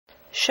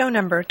Show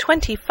number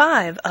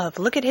 25 of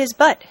Look at His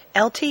Butt,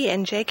 LT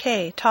and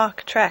JK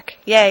Talk Trek.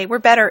 Yay, we're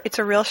better. It's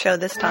a real show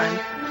this time.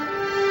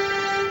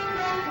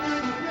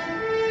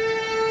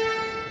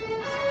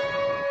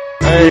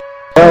 Hey,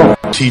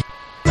 LT,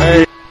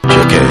 hey,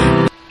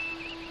 JK.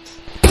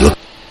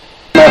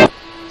 Look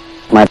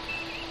my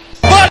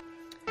butt!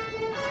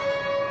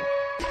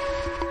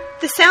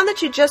 The sound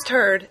that you just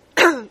heard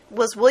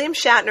was William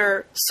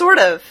Shatner sort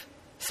of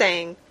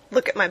saying,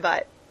 "Look at my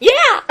butt." Yeah!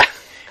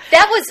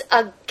 That was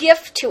a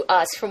gift to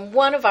us from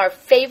one of our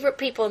favorite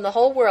people in the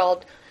whole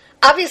world.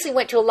 Obviously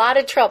went to a lot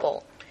of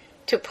trouble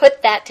to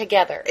put that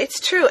together. It's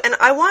true, and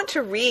I want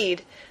to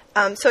read.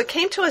 So it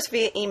came to us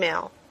via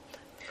email.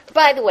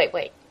 By the way,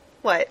 wait.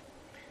 What?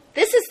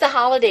 This is the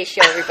holiday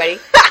show, everybody.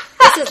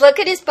 This is Look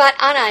at His Butt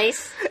on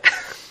Ice.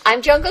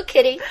 I'm Jungle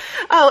Kitty.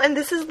 Oh, and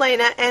this is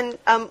Lena, and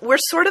we're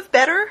sort of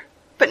better,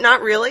 but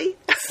not really.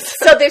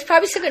 So there's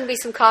probably still going to be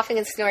some coughing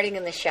and snorting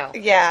in the show.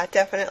 Yeah,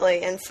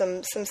 definitely, and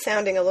some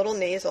sounding a little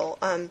nasal.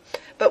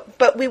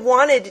 But we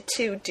wanted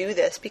to do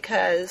this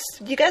because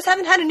you guys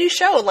haven't had a new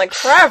show in like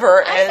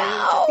forever, I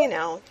know. You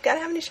know, got to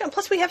have a new show. And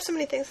plus, we have so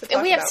many things to talk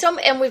and we have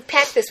about. and we've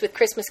packed this with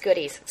Christmas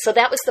goodies. So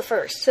that was the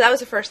first. So that was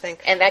the first thing,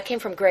 and that came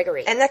from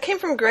Gregory.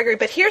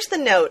 But here's the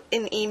note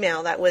in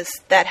email that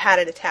had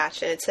it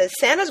attached, and it says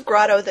Santa's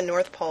Grotto, the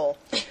North Pole.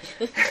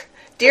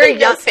 Dear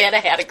young Santa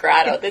had a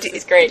grotto. This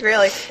is great.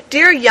 Really.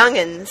 Dear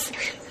young'uns,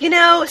 you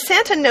know,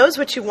 Santa knows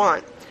what you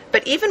want.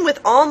 But even with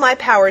all my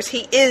powers,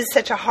 he is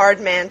such a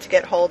hard man to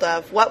get hold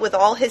of. What with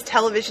all his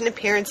television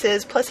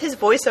appearances, plus his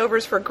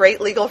voiceovers for great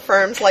legal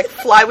firms like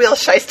Flywheel,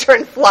 Shyster,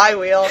 and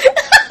Flywheel.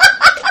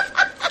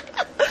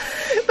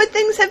 But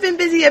things have been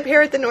busy up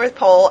here at the North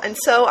Pole, and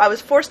so I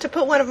was forced to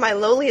put one of my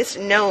lowliest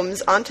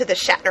gnomes onto the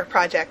Shatner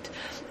project.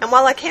 And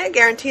while I can't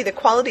guarantee the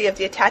quality of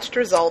the attached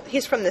result,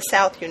 he's from the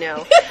South, you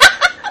know.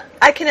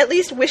 I can at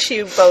least wish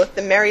you both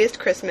the merriest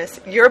Christmas.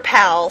 Your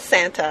pal,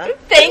 Santa.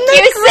 Thank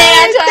you,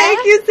 Santa.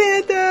 Thank you,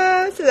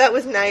 Santa. So that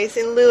was nice.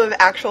 In lieu of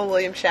actual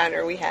William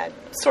Shatner, we had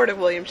sort of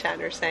William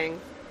Shatner saying,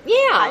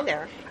 hi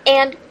there.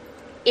 And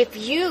if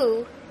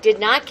you did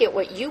not get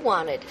what you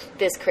wanted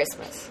this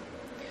Christmas,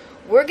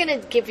 we're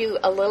going to give you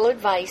a little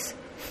advice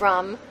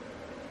from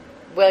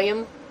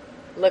William,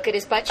 Look at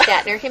His Butt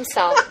Shatner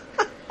himself,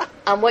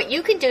 on what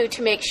you can do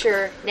to make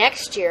sure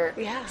next year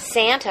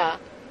Santa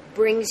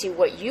brings you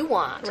what you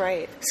want.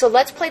 Right. So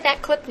let's play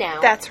that clip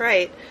now. That's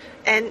right.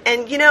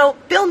 And you know,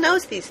 Bill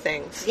knows these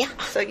things. Yeah.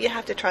 So you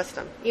have to trust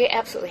him. You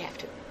absolutely have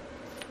to.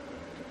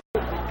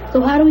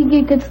 So how do we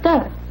get good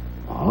stuff?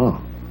 Oh,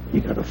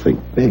 you got to think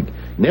big.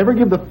 Never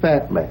give the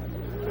fat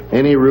man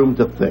any room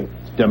to think.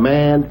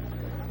 Demand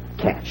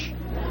cash.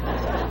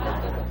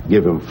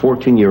 Give him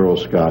 14-year-old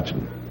scotch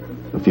and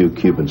a few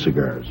Cuban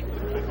cigars.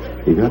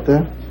 You got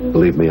that? Mm-hmm.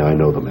 Believe me, I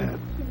know the man.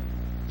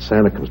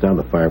 Santa comes down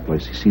the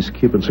fireplace, he sees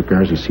Cuban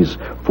cigars, he sees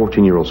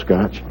 14-year-old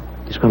scotch.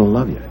 He's going to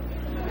love you.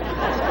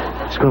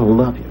 He's going to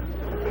love you.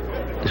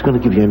 He's going to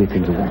give you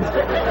anything you want.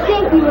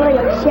 Thank you,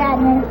 William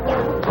Shatner.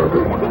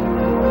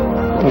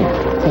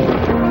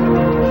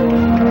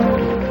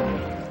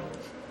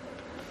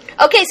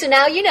 Okay, so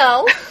now you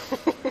know.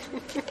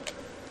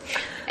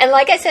 And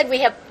like I said, we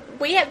have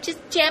just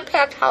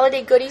jam-packed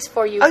holiday goodies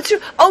for you. Oh, true.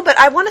 Oh, but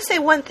I want to say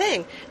one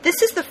thing.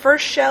 This is the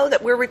first show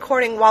that we're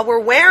recording while we're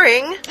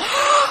wearing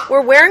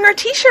our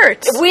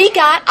T-shirts. We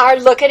got our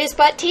Look at His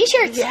Butt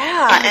T-shirts.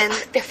 Yeah, and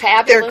they're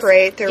fabulous. They're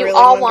great. They're really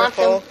all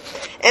wonderful. Want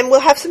them. And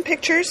we'll have some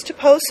pictures to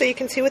post so you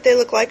can see what they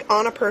look like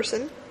on a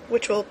person,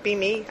 which will be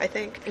me, I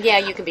think. Yeah,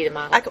 you can be the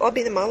model. I'll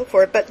be the model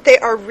for it. But they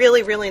are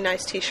really, really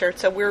nice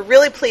T-shirts. So we're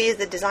really pleased.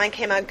 The design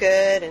came out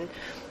good, and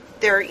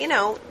they're, you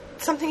know,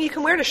 something you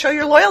can wear to show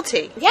your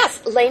loyalty.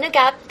 Yes, Lena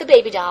got the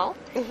baby doll,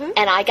 mm-hmm.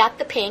 and I got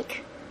the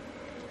pink.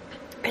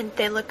 And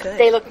they look good.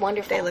 They look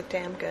wonderful. They look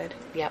damn good.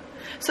 Yep.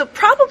 So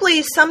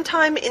probably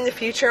sometime in the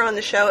future on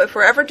the show, if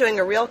we're ever doing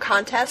a real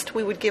contest,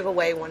 we would give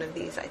away one of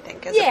these, I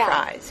think, as a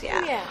prize.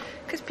 Yeah.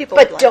 Because people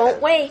would like don't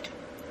it. wait.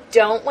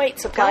 Don't wait.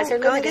 Supplies are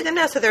limited. Go and get them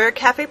now. So they're at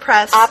Cafe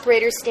Press.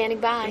 Operators standing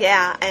by.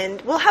 Yeah,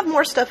 and we'll have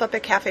more stuff up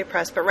at Cafe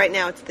Press, but right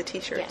now it's the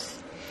T-shirts. Yes.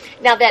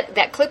 Now,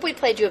 that clip we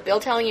played you of Bill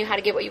telling you how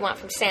to get what you want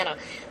from Santa,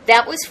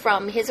 that was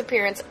from his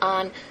appearance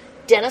on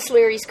Dennis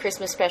Leary's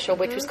Christmas special,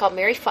 which was called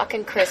Merry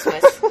Fucking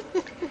Christmas.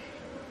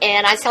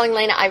 And I was telling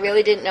Lena I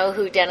really didn't know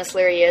who Dennis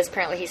Leary is.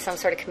 Apparently he's some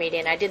sort of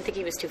comedian. I didn't think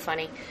he was too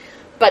funny.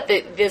 But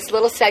this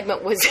little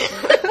segment was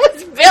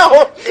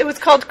Bill. It was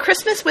called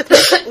Christmas with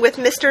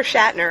Mr.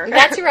 Shatner.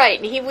 That's right.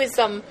 And he was,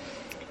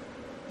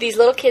 these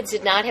little kids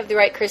did not have the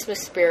right Christmas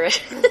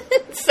spirit.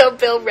 So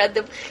Bill read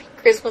the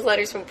Christmas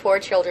letters from poor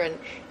children,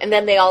 and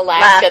then they all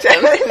laughed at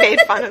them. They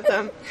made fun of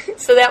them.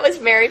 So that was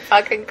Merry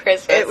Fucking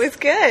Christmas. It was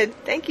good.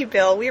 Thank you,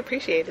 Bill. We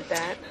appreciated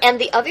that. And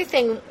the other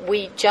thing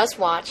we just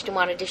watched and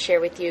wanted to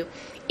share with you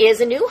is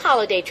a new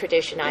holiday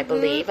tradition, I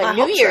believe, a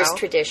New Year's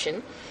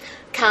tradition.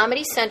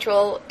 Comedy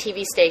Central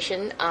TV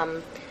station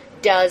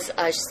does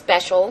a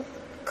special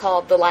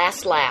called The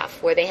Last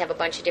Laugh, where they have a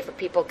bunch of different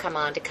people come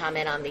on to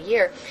comment on the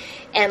year.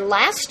 And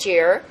last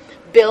year,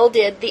 Bill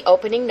did the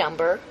opening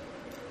number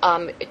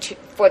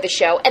for the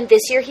show, and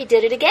this year he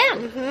did it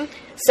again. Mm-hmm.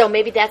 So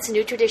maybe that's a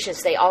new tradition.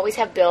 So they always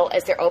have Bill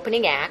as their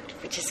opening act,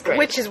 which is great.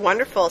 Which is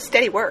wonderful.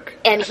 Steady work.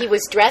 And he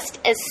was dressed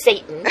as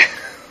Satan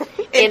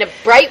in a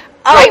bright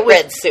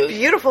red suit.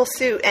 Beautiful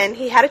suit, and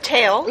he had a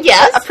tail.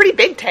 Yes. A pretty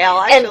big tail,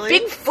 actually.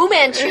 And big Fu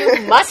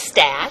Manchu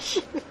mustache.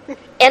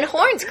 And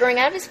horns growing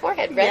out of his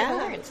forehead, red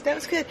horns. That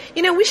was good.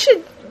 You know, we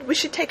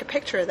should take a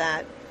picture of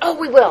that. Oh,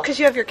 we will. Because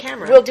you have your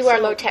camera. We'll do our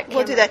low-tech camera.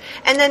 We'll do that.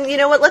 And then, you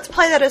know what, let's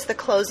play that as the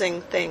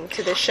closing thing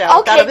to this show.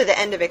 Okay. That'll be the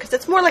end of it, because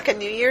it's more like a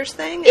New Year's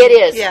thing. It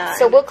is. Yeah.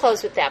 So we'll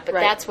close with that, but right.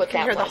 that's what you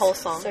can that hear was. the whole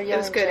song. So it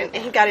was good. And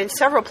he got in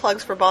several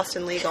plugs for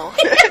Boston Legal.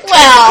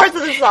 Well, Parts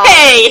of the song.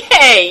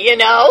 hey, you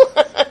know.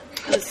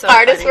 So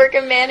hardest funny.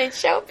 working man in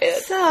showbiz.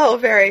 So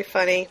very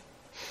funny.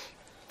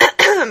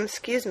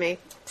 Excuse me.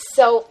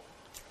 So,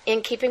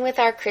 in keeping with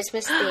our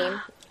Christmas theme,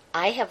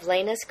 I have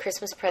Lena's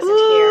Christmas present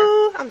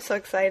Ooh, here. I'm so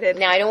excited.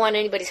 Now, I don't want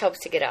anybody's hopes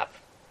to get up,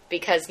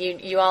 because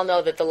you all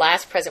know that the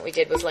last present we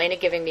did was Lena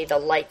giving me the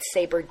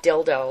lightsaber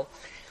dildo,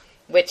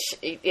 which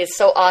is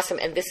so awesome,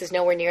 and this is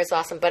nowhere near as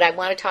awesome, but I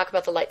want to talk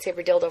about the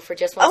lightsaber dildo for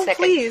just one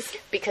second. Please.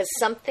 Because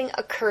something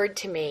occurred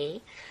to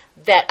me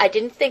that I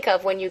didn't think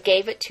of when you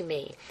gave it to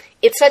me.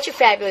 It's such a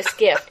fabulous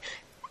gift.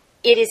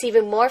 It is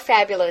even more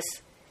fabulous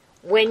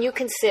when you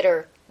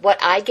consider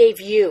what I gave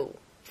you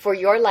for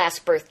your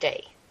last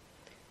birthday,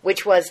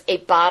 which was a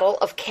bottle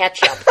of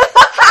ketchup.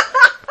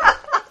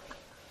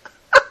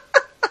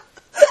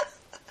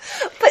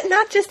 But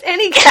not just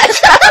any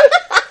ketchup.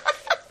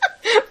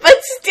 But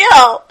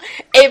still,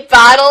 a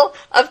bottle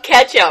of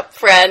ketchup,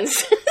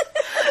 friends.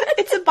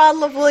 It's a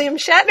bottle of William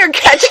Shatner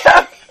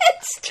ketchup.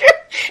 It's true.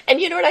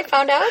 And you know what I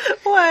found out?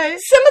 What?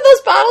 Some of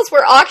those bottles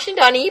were auctioned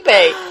on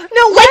eBay.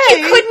 No way. Like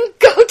you couldn't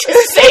go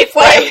to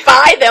Safeway and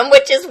buy them,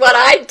 which is what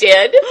I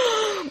did.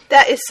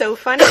 That is so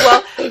funny.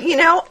 Well, you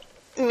know,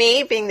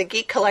 me being the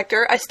geek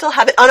collector, I still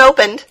have it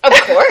unopened. Of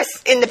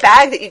course. In the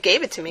bag that you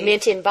gave it to me.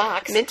 Mint in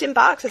box. Mint in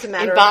box, as a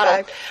matter In of bottle.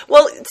 fact.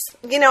 Well,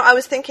 you know, I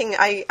was thinking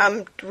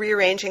I'm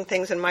rearranging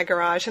things in my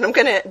garage, and I'm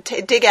going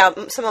to dig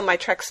out some of my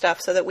Trek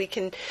stuff so that we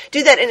can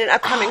do that in an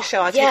upcoming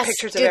show. I'll yes, take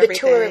pictures do of the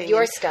everything. tour of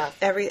your stuff.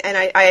 And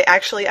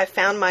I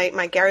found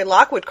my Gary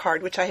Lockwood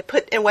card, which I had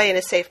put away in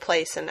a safe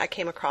place, and I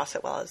came across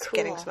it while I was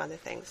getting some other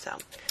things.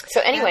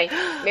 So anyway,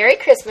 Merry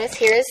Christmas.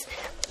 Here's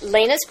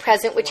Lena's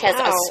present, which has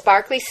a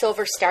sparkly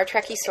silver Star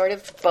Trek-y sort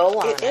of bow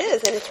on it. It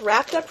is, and it's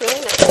wrapped up really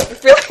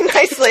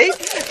nicely.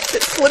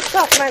 It slips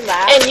off my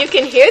lap. And you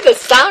can hear the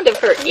sound of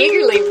her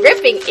eagerly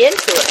ripping into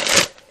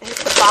it. It's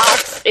a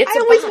box. It's I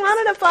always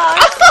wanted a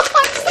box. Oh,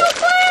 I'm so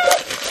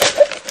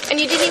glad. And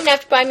you didn't even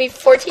have to buy me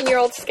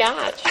 14-year-old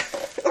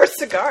scotch. Or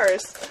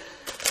cigars.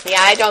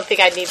 Yeah, I don't think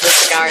I'd need the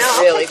cigars,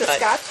 No, really. I'll take the but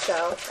scotch,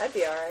 though. That'd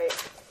be all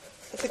right.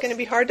 Is it going to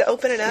be hard to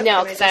open it up?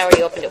 No, because I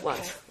already opened it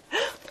once.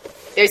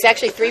 There's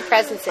actually 3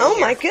 presents in here. Oh,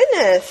 my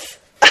goodness.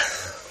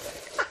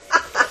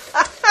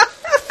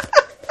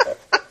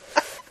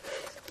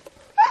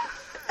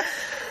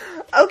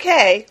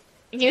 Okay.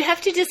 You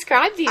have to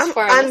describe these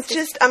for us.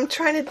 I'm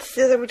trying to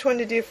decide which one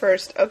to do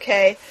first.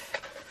 Okay.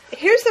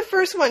 Here's the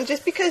first one,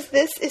 just because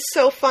this is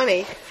so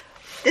funny.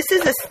 This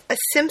is a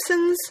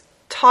Simpsons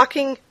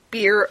talking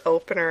beer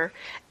opener.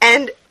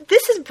 And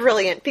this is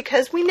brilliant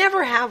because we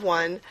never have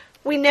one.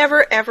 We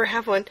never, ever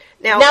have one.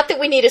 Now, not that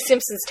we need a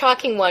Simpsons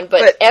talking one,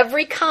 but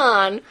every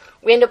con,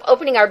 we end up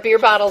opening our beer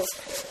bottles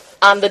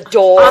on the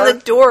door. On the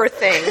door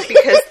thing,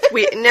 because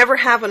we never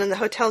have one, and the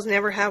hotels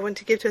never have one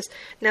to give to us.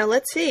 Now,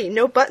 let's see.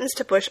 No buttons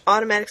to push,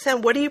 automatic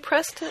sound. What do you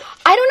press to?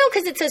 I don't know,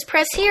 because it says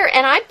press here,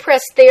 and I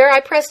pressed there. I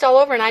pressed all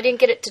over, and I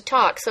didn't get it to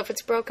talk. So if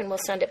it's broken, we'll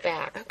send it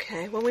back.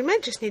 Okay. Well, we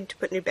might just need to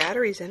put new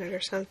batteries in it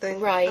or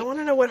something. Right. I want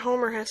to know what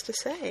Homer has to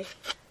say.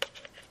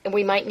 And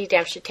we might need to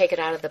actually take it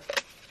out of the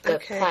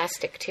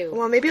plastic, too.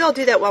 Well, maybe I'll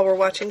do that while we're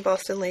watching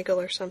Boston Legal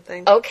or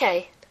something.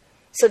 Okay.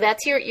 So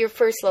that's your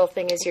first little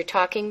thing, is your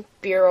talking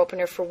beer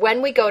opener for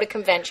when we go to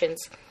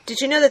conventions. Did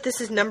you know that this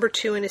is number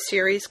 2 in a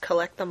series,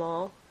 Collect Them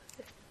All?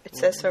 It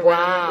says so.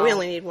 Wow. Right. We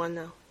only need one,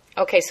 though.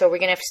 Okay, so we're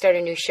going to have to start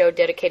a new show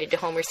dedicated to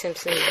Homer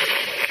Simpson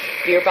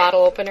beer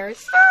bottle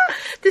openers.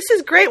 This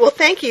is great. Well,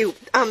 thank you.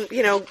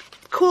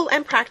 Cool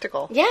and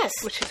practical. Yes.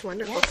 Which is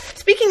wonderful. Yes.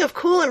 Speaking of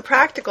cool and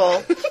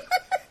practical,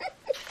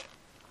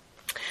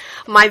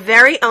 my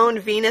very own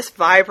Venus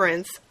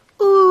Vibrance.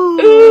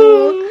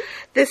 Ooh.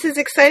 This is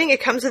exciting. It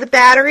comes with a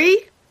battery,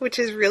 which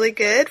is really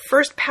good.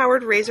 First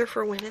powered razor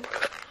for women.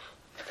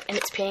 And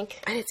it's pink.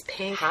 And it's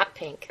pink. Hot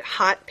pink.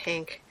 Hot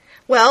pink.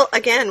 Well,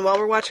 again, while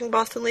we're watching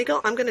Boston Legal,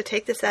 I'm going to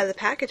take this out of the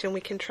package and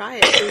we can try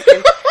it. So we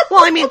can,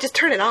 well, I mean, just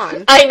turn it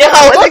on. I know.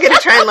 I wasn't going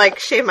to try and,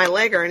 shave my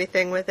leg or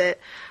anything with it.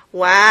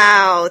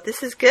 Wow,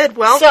 this is good.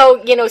 Well,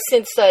 so,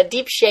 since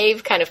Deep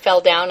Shave kind of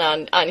fell down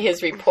on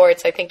his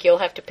reports, I think you'll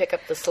have to pick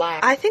up the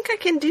slack. I think I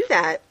can do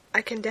that.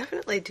 I can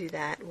definitely do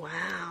that.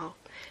 Wow.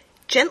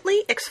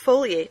 Gently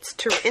exfoliates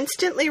to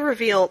instantly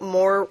reveal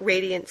more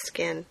radiant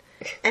skin.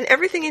 And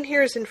everything in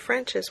here is in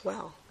French as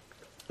well.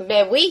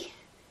 Mais oui.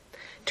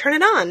 Turn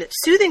it on.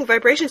 Soothing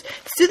vibrations.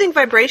 Soothing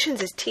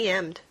vibrations is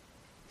TM'd.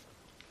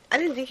 I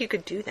didn't think you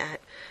could do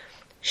that.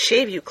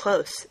 Shave you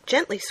close.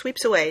 Gently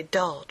sweeps away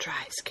dull,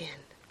 dry skin.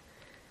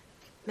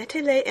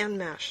 Mettez-les en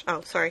marche.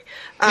 Oh, sorry.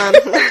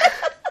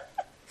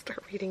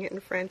 Start reading it in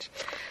French.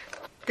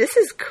 This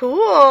is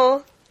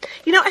cool.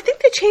 You know, I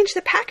think they changed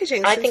the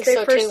packaging I since think they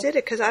so, first too. did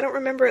it, because I don't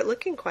remember it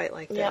looking quite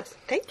like this. Yep.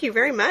 Thank you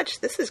very much.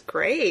 This is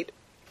great.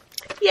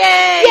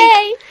 Yay!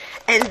 Yay!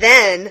 And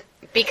then,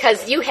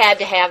 Because you had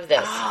to have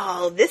this.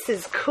 oh, this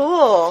is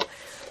cool.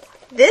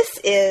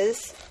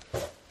 It's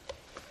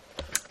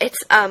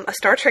a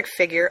Star Trek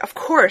figure. Of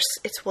course,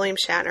 it's William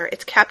Shatner.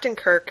 It's Captain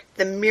Kirk,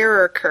 the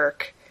Mirror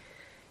Kirk.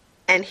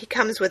 And he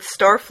comes with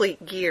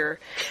Starfleet gear.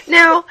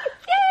 Now,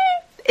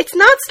 it's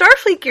not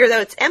Starfleet gear, though.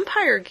 It's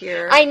Empire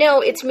gear. I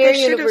know, it's Mirror They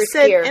should have Universe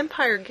said gear.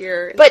 Empire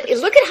gear. But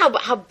look at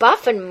how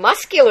buff and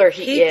muscular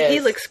he is. He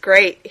looks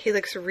great. He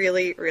looks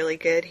really, really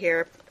good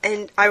here.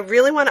 And I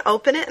really want to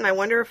open it, and I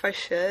wonder if I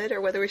should,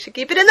 or whether we should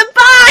keep it in the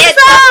box. It's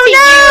oh, up to no!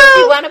 you if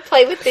you want to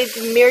play with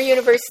the Mirror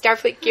Universe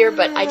Starfleet gear,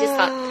 but I just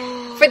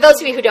thought, for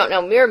those of you who don't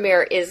know, Mirror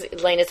Mirror is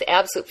Lena's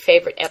absolute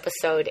favorite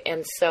episode,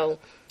 and so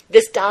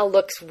this doll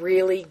looks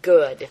really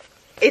good.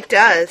 It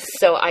does.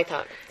 So I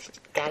thought,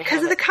 gotta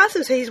Because have of the it.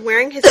 costume. So he's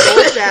wearing his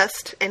gold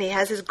vest, and he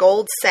has his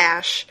gold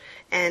sash,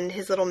 and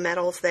his little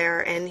medals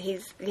there, and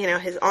he's,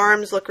 his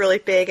arms look really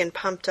big and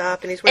pumped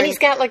up, and he's And wearing... he's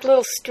got like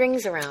little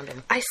strings around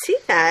him. I see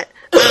that.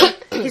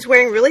 He's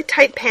wearing really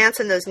tight pants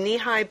and those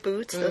knee-high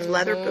boots, those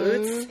leather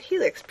boots. He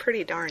looks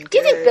pretty darn good. Do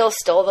you think Bill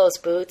stole those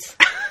boots?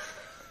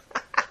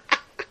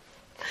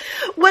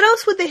 What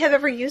else would they have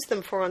ever used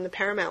them for on the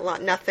Paramount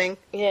lot? Nothing.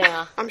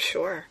 Yeah. I'm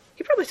sure.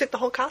 He probably took the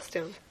whole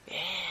costume. Yeah.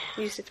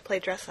 Used it to play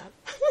dress up.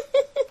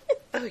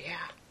 Oh, yeah.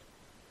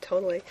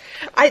 Totally.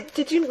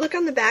 Did you look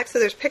on the back? So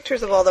there's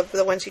pictures of all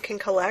the ones you can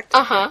collect.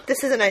 Uh-huh.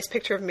 This is a nice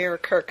picture of Mirror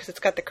Kirk because it's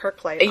got the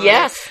Kirk light on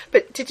Yes. it.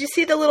 But did you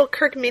see the little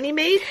Kirk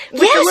mini-mate?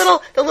 With Yes.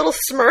 the little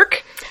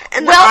smirk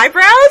and Well, the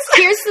eyebrows?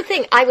 Here's the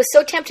thing. I was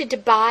so tempted to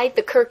buy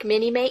the Kirk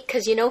Mini-Mate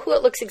because you know who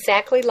it looks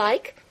exactly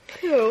like?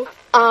 Who?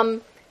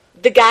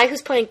 The guy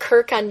who's playing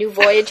Kirk on New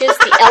Voyages,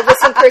 the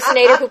Elvis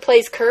impersonator who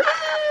plays Kirk.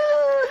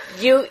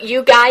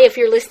 You guy, if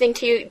you're listening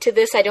to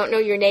this, I don't know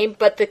your name,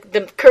 but the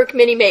Kirk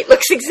Mini-Mate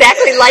looks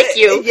exactly like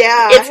you.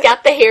 Yeah. It's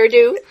got the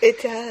hairdo.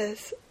 It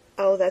does.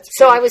 Oh, that's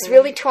So pretty I was funny.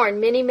 really torn.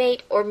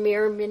 Mini-Mate or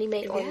Mirror,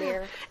 Mini-Mate or Yeah.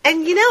 Mirror.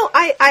 And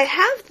I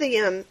have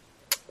the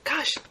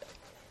gosh,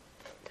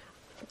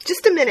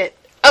 just a minute.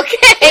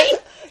 Okay.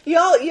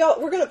 Y'all,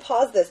 we're gonna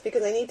pause this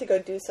because I need to go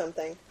do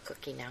something.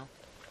 Cookie now.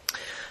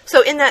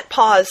 So in that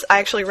pause, I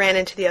actually ran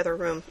into the other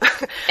room.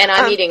 And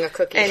I'm eating a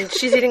cookie. And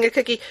she's eating a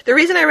cookie. The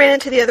reason I ran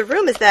into the other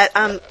room is that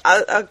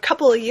a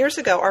couple of years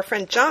ago, our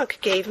friend Junk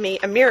gave me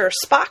a Mirror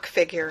Spock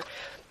figure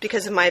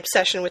because of my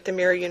obsession with the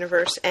Mirror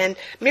Universe. And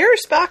Mirror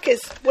Spock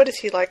is, what is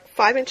he, like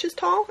 5 inches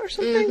tall or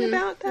something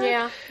about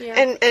that? Yeah.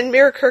 And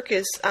Mirror Kirk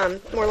is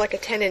more like a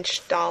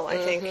 10-inch doll, I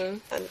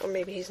think. Or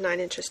maybe he's 9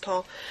 inches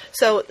tall.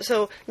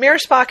 So Mirror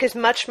Spock is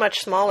much,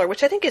 much smaller,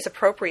 which I think is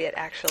appropriate,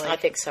 actually. I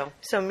think so.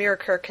 So Mirror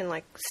Kirk can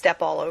like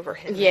step all over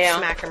him Yeah. and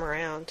smack him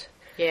around.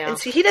 Yeah. And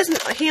see,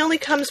 he only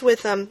comes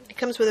with a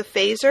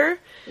phaser.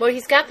 Well,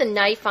 he's got the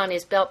knife on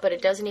his belt, but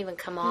it doesn't even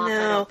come off, I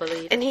don't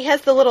believe. And he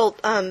has the little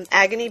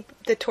agony,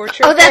 the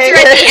torture. Oh, that's thing.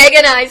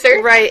 right, the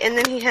agonizer. Right, and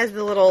then he has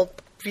the little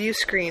view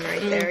screen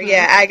right there.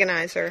 Yeah,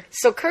 agonizer.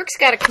 So Kirk's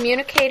got a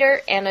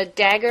communicator and a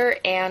dagger,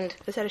 and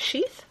Is that a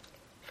sheath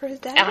for his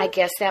dagger? I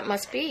guess that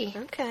must be.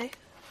 Okay.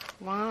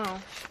 Wow.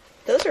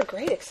 Those are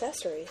great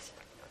accessories.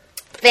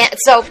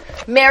 So,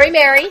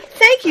 Mary.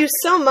 Thank you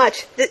so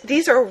much.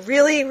 These are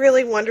really,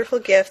 really wonderful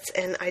gifts,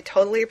 and I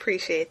totally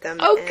appreciate them.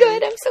 Oh, And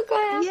good. I'm so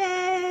glad.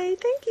 Yay!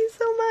 Thank you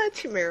so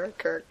much, Mirror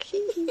Kirk.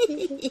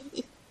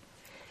 He's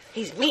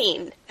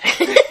mean.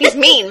 He's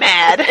mean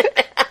mad.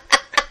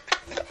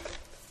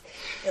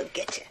 He'll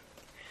get you.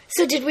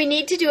 So, did we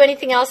need to do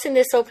anything else in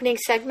this opening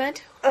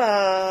segment?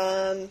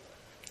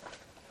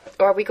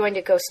 Or are we going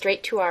to go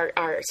straight to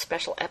our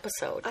special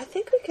episode? I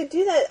think we could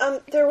do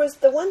that. There was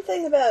the one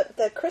thing about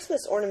the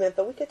Christmas ornament,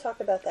 but we could talk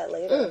about that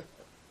later.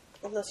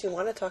 Unless you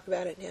want to talk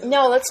about it now.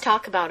 No, let's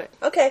talk about it.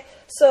 Okay,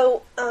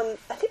 so I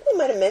think we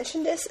might have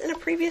mentioned this in a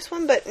previous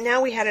one, but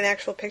now we had an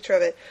actual picture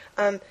of it.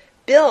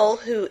 Bill,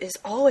 who is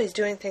always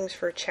doing things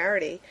for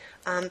charity,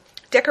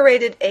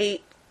 decorated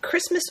a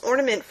Christmas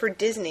ornament for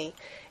Disney,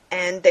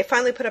 and they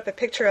finally put up a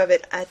picture of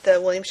it at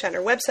the William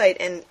Shatner website,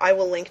 and I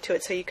will link to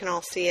it so you can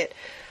all see it.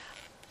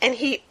 And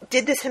he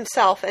did this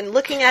himself, and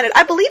looking at it,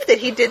 I believe that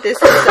he did this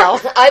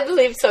himself. I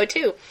believe so,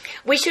 too.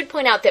 We should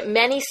point out that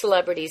many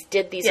celebrities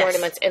did these Yes.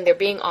 ornaments, and they're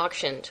being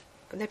auctioned.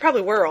 And they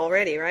probably were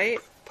already, right?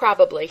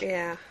 Probably.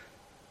 Yeah.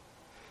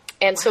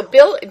 And so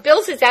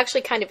Bill's is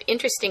actually kind of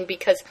interesting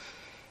because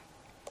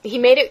he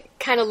made it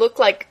kind of look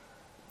like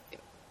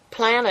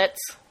planets,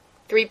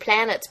 3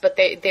 planets, but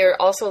they're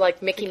also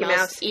like Mickey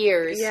Mouse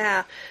ears.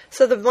 Yeah.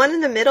 So the one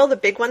in the middle, the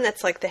big one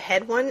that's like the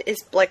head one, is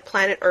like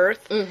planet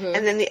Earth. Mm-hmm.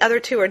 And then the other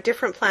 2 are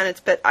different planets,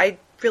 but I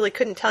really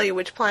couldn't tell you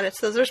which planets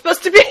those are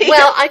supposed to be.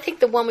 Well, I think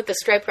the one with the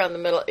stripe around the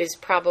middle is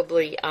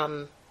probably...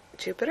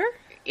 Jupiter?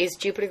 Is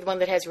Jupiter the one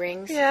that has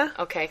rings? Yeah.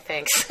 Okay,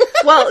 thanks.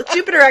 Well,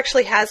 Jupiter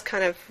actually has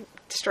kind of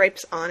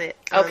stripes on it.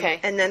 Okay.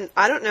 And then,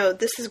 I don't know,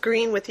 this is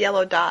green with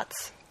yellow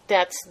dots.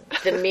 That's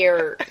the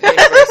mirror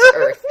universe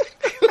Earth.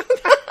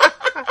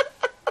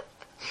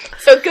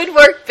 So good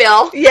work,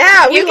 Bill.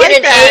 Yeah, we You like get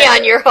an that. A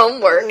on your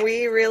homework.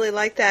 We really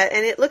like that.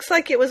 And it looks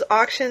like it was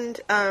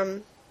auctioned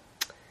to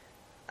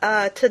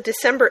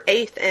December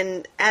 8th,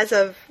 and as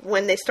of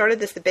when they started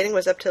this, the bidding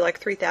was up to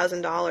like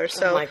 $3,000.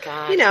 So, Oh, my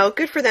God. you know,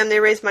 good for them. They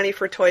raised money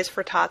for Toys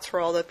for Tots for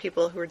all the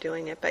people who were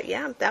doing it. But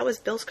yeah, that was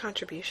Bill's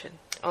contribution.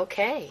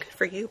 Okay. Good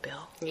for you,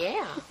 Bill.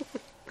 Yeah.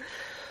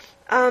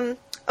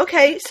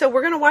 Okay, so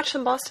we're going to watch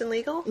some Boston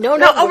Legal? No,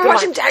 we're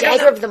watching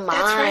Dagger of the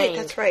Mind.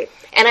 That's right.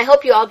 And I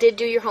hope you all did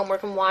do your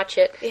homework and watch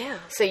it. Yeah.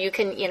 So you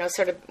can,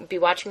 sort of be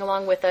watching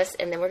along with us,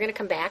 and then we're going to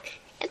come back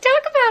and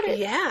talk about it.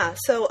 Yeah,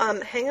 so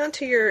hang on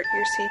to your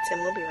seats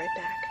and we'll be right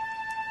back.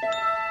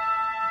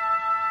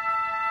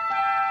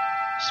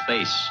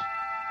 Space,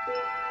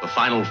 the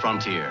final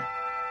frontier.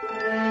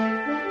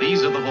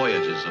 These are the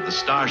voyages of the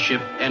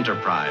Starship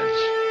Enterprise.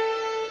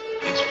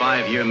 Its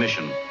 5-year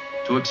mission,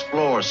 to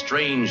explore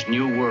strange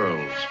new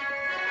worlds,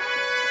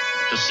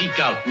 to seek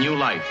out new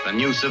life and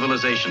new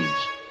civilizations,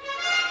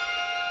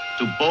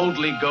 to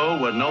boldly go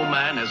where no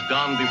man has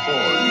gone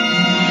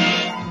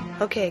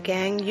before. Okay,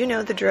 gang, you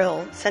know the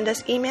drill. Send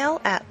us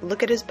email at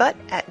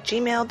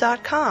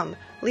lookathisbutt@gmail.com.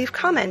 Leave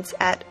comments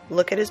at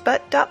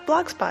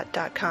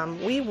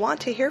lookathisbutt.blogspot.com. We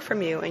want to hear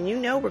from you, and you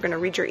know we're going to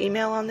read your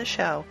email on the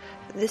show.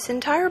 This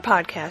entire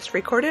podcast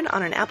recorded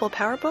on an Apple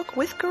PowerBook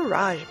with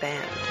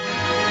GarageBand.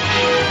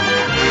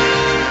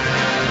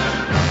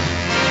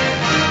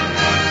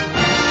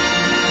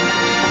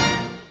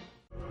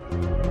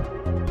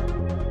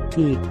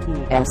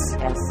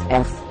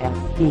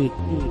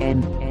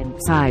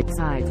 TSFFPN side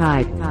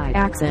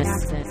access.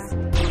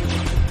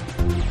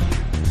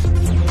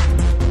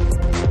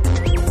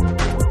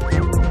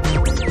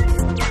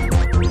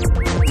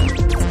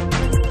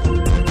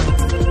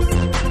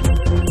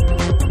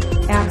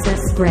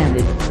 Access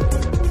granted.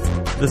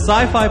 The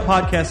Sci-Fi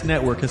Podcast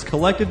Network has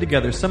collected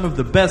together some of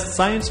the best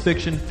science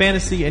fiction,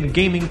 fantasy, and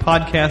gaming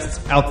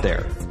podcasts out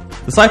there.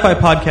 The Sci-Fi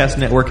Podcast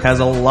Network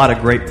has a lot of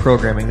great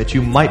programming that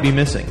you might be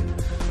missing.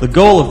 The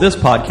goal of this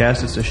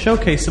podcast is to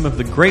showcase some of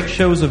the great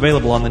shows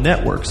available on the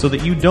network so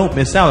that you don't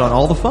miss out on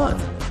all the fun.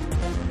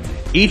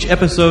 Each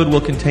episode will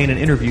contain an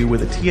interview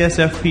with a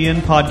TSFPN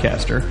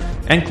podcaster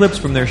and clips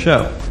from their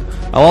show.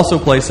 I'll also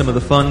play some of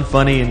the fun,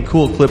 funny, and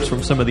cool clips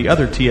from some of the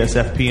other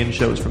TSFPN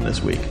shows from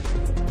this week.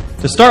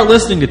 To start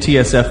listening to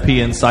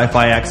TSFPN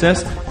Sci-Fi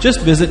Access,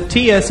 just visit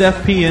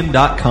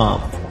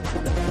tsfpn.com.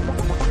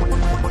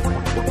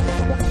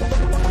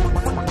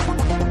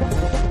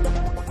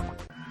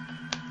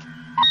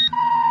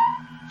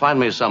 Find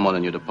me someone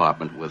in your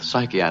department with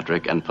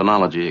psychiatric and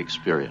phonology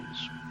experience,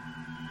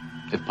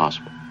 if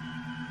possible.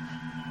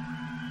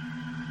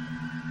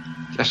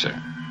 Yes, sir.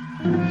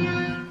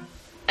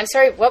 I'm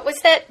sorry, what was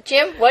that,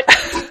 Jim? What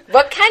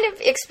kind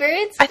of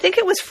experience? I think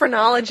it was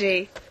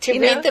phrenology. To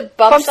read the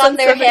bumps on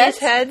their somebody's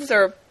heads,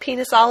 or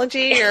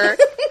penisology, or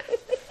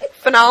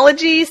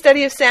phonology,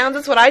 study of sounds.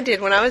 That's what I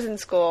did when I was in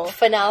school.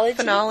 Phonology?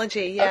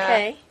 Phonology,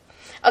 yeah.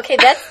 Okay,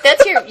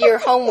 that's your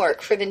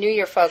homework for the New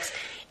Year, folks,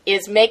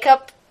 is make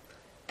up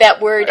that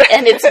word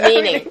and its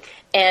meaning.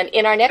 And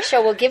in our next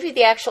show, we'll give you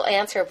the actual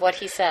answer of what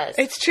he says.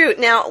 It's true.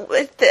 Now,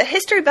 the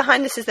history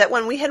behind this is that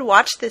when we had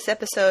watched this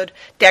episode,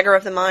 Dagger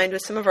of the Mind,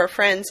 with some of our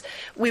friends,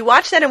 we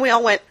watched that and we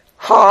all went,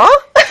 huh?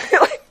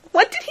 Like,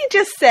 what did he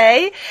just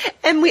say?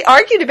 And we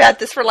argued about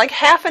this for like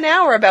half an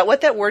hour about what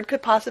that word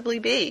could possibly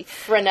be.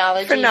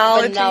 Phonology,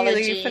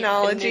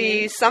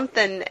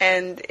 something.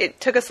 And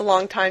it took us a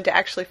long time to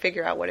actually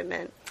figure out what it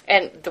meant.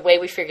 And the way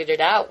we figured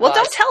it out was...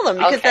 Well, don't tell them,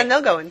 because then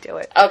they'll go and do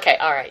it. Okay,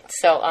 all right.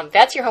 So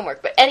that's your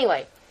homework. But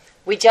anyway,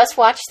 we just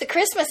watched the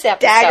Christmas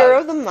episode. Dagger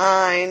of the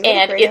Mind.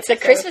 And it's a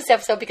Christmas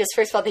episode because,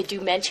 first of all, they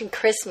do mention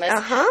Christmas.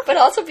 But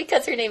also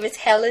because her name is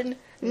Helen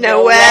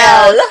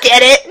Noel.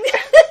 Get it?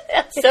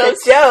 It's a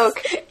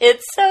joke.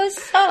 It's so.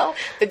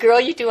 The girl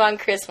you do on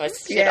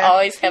Christmas should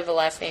always have the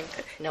last name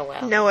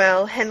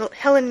Noel.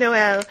 Helen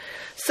Noel.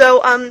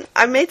 So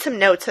I made some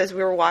notes as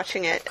we were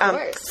watching it.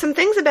 Some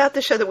things about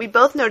the show that we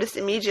both noticed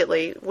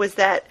immediately was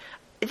that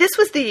this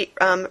was the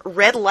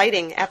red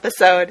lighting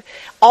episode.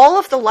 All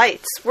of the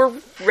lights were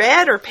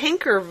red or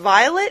pink or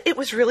violet. It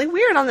was really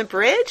weird on the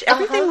bridge.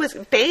 Everything was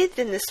bathed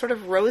in this sort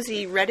of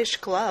rosy reddish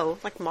glow,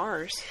 like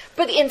Mars.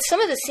 But in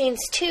some of the scenes,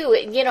 too,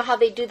 you know how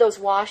they do those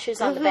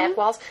washes on the back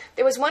walls?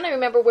 There was one I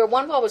remember where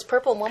one wall was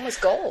purple and one was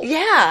gold.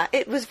 Yeah,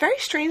 it was very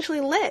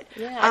strangely lit.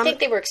 Yeah, I think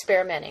they were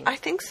experimenting. I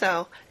think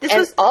so.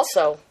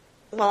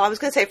 Well, I was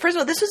going to say, first of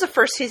all, this was a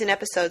first season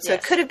episode, so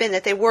it could have been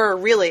that they were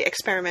really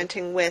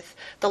experimenting with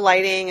the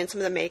lighting and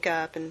some of the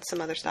makeup and some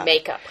other stuff.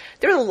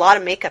 There was a lot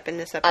of makeup in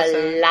this episode.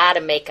 A lot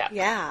of makeup.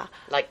 Yeah.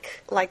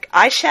 Like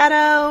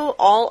eyeshadow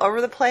all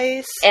over the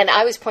place. And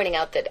I was pointing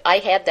out that I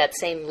had that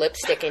same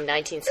lipstick in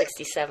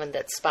 1967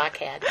 that Spock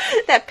had.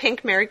 That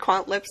pink Mary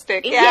Quant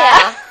lipstick.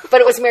 Yeah.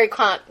 But it was Mary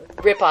Quant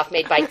ripoff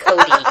made by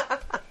Cody.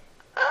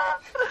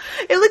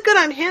 It looked good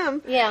on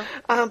him. Yeah.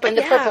 But and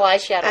the yeah, purple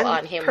eyeshadow and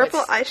on him. Purple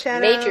was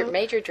eyeshadow.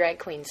 Major drag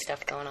queen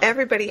stuff going on.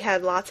 Everybody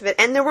had lots of it.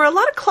 And there were a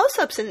lot of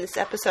close-ups in this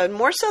episode,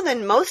 more so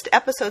than most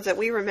episodes that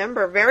we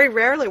remember. Very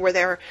rarely were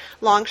there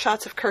long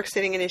shots of Kirk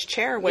sitting in his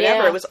chair or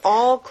whatever. Yeah. It was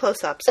all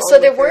close-ups. all So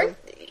the way there through. weren't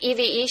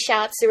EVE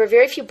shots. There were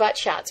very few butt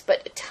shots,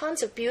 but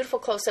tons of beautiful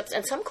close-ups,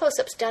 and some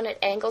close-ups done at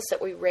angles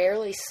that we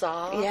rarely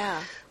saw.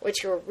 Yeah.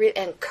 Which were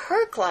and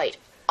Kirklight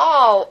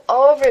all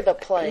over the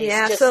place.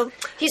 Yeah, Just- so-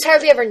 he's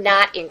hardly ever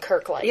not in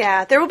Kirklight.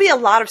 Yeah, there will be a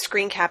lot of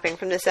screen capping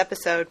from this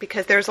episode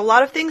because there's a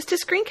lot of things to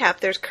screen cap.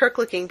 There's Kirk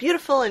looking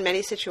beautiful in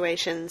many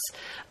situations.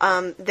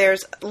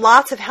 There's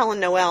lots of Helen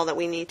Noel that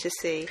we need to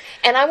see.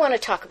 And I want to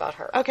talk about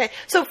her. Okay,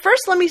 so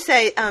first let me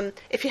say,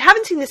 if you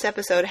haven't seen this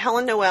episode,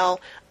 Helen Noel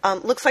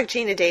looks like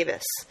Gina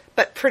Davis,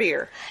 but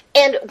prettier.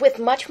 And with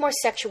much more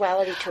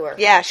sexuality to her.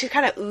 Yeah, she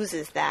kind of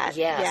oozes that.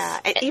 Yes. Yeah,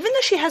 and even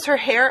though she has her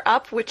hair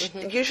up, which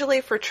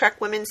usually for Trek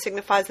women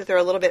signifies that they're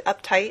a little bit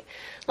uptight,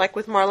 like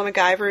with Marla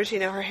MacGyver's,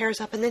 her hair's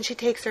up, and then she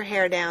takes her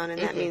hair down,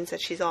 and that means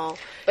that she's all.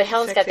 But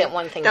Helen's sexy. got that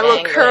one thing. That little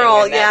dangling,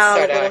 curl, and that yeah,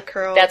 sorta- little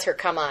curl. That's her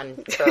come on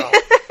curl.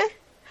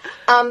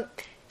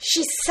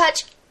 She's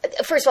such.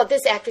 First of all,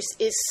 this actress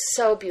is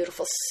so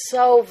beautiful,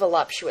 so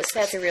voluptuous.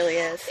 She really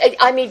is.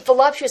 I mean,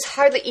 voluptuous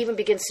hardly even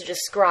begins to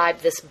describe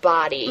this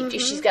body.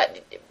 She's got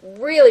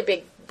really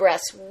big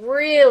breasts,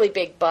 really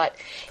big butt,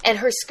 and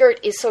her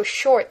skirt is so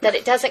short that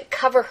it doesn't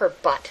cover her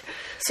butt.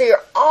 So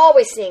you're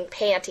always seeing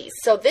panties.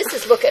 So this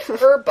is look at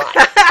her butt.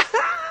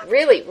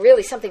 Really,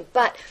 really something.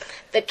 But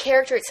the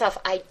character itself,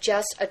 I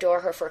just adore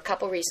her for a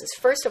couple reasons.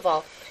 First of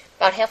all,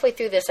 about halfway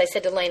through this, I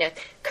said to Lena,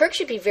 Kirk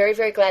should be very,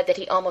 very glad that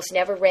he almost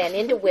never ran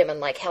into women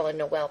like Helen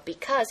Noel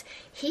because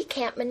he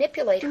can't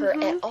manipulate her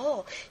at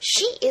all.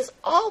 She is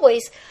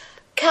always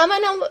coming,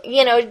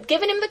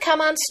 giving him the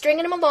come on,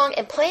 stringing him along,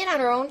 and playing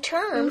on her own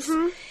terms.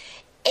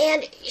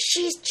 And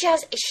she's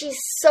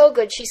so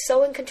good. She's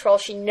so in control.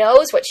 She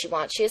knows what she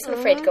wants. She isn't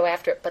afraid to go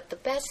after it. But the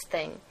best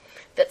thing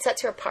that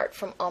sets her apart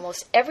from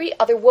almost every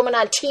other woman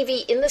on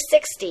TV in the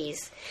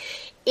 60s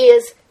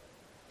is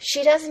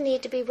she doesn't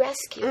need to be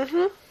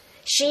rescued.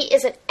 She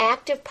is an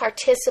active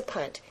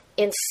participant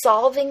in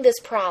solving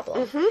this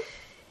problem.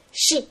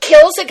 She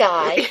kills a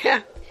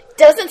guy,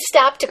 doesn't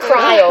stop to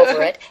cry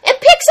over it, and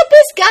picks up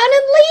his gun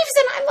and leaves.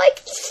 And I'm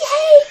like,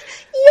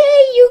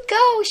 yay, you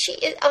go.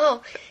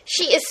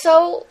 She is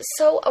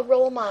so a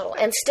role model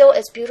and still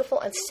as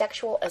beautiful and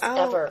sexual as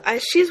ever.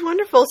 She's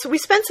wonderful. So we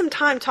spent some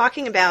time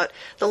talking about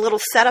the little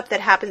setup that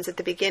happens at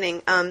the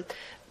beginning.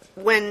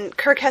 When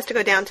Kirk has to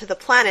go down to the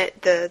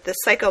planet, the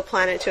psycho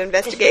planet, to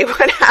investigate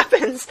what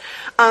happens,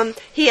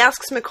 he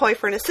asks McCoy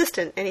for an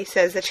assistant, and he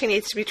says that she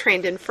needs to be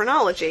trained in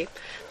phrenology,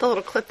 the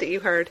little clip that you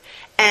heard.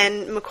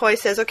 And McCoy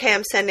says, okay,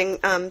 I'm sending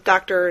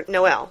Dr.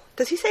 Noel.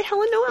 Does he say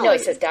Helen Noel? No, he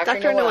says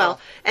Dr. Noel.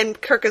 And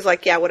Kirk is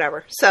like, yeah,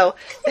 whatever. So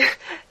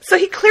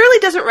he clearly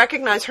doesn't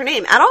recognize her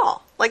name at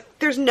all. Like,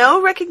 there's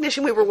no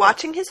recognition. We were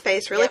watching his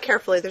face really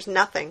carefully. There's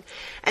nothing.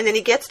 And then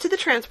he gets to the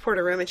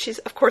transporter room, and she's,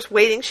 of course,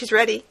 waiting. She's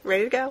ready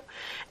to go.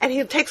 And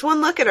he takes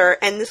one look at her,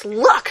 and this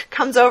look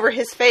comes over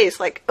his face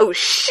like, oh,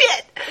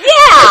 shit.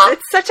 Yeah!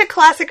 It's such a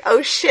classic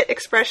oh, shit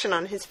expression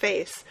on his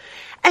face.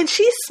 And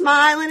she's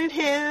smiling at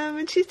him,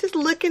 and she's just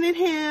looking at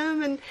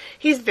him, and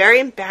he's very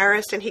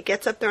embarrassed, and he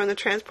gets up there on the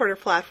transporter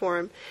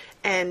platform,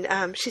 and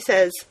she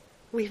says,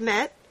 we've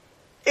met?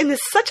 In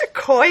this such a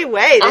coy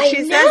way that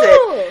she says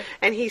it.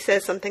 And he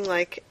says something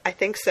like, I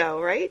think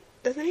so, right?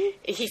 Doesn't he?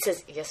 He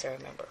says, yes, I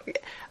remember.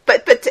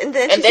 But and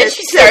then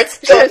she says,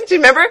 do you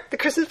remember the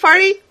Christmas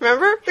party?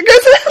 Remember? The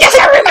Christmas Yes,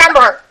 I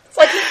remember! It's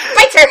like he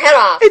bites her head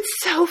off. It's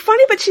so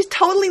funny, but she's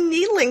totally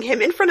needling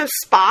him in front of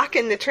Spock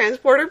and the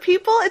transporter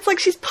people. It's like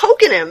she's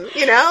poking him,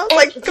 And,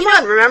 like, come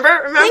on,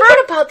 remember?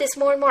 Thinking about this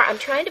more and more, I'm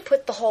trying to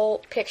put the whole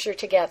picture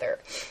together.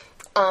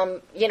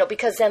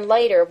 Because then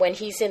later, when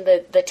he's in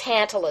the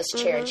Tantalus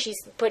chair and she's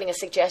putting a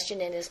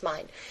suggestion in his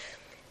mind,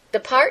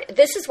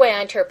 this is the way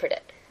I interpret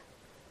it.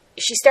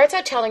 She starts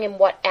out telling him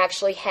what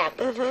actually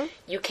happened.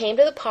 You came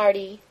to the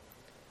party,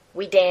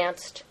 we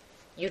danced,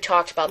 you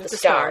talked about the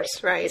stars,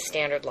 right? His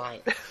standard line.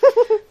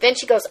 Then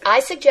she goes, I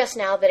suggest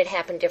now that it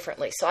happened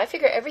differently. So I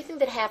figure everything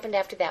that happened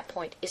after that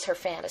point is her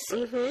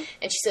fantasy.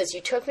 And she says,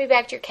 you took me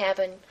back to your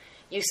cabin,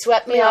 you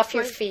swept me off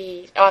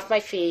my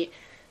feet,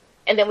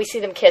 and then we see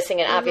them kissing,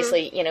 and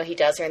obviously, he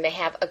does her, and they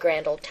have a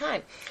grand old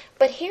time.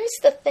 But here's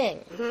the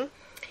thing.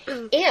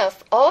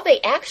 If all they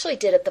actually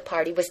did at the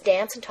party was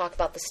dance and talk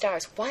about the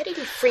stars, why did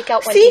he freak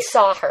out when he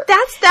saw her?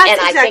 That's and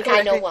exactly I think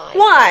I know why.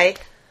 Why?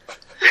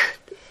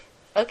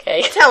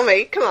 Okay. Tell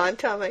me. Come on,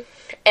 tell me.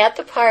 At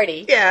the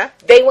party, Yeah.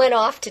 they went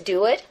off to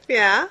do it,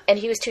 Yeah. and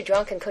he was too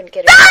drunk and couldn't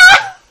get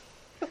her.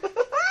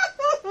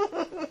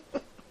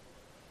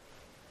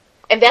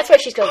 And that's why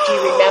she's going, do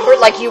you remember?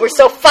 Like, you were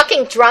so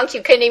fucking drunk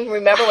you couldn't even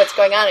remember what's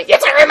going on. And,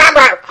 yes, I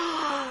remember!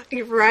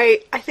 You're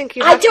right. I think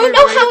you I have to don't know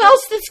remind how me.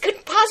 else this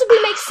could possibly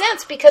make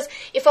sense, because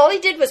if all he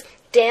did was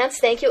dance,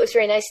 thank you, it was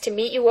very nice to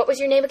meet you. What was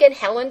your name again?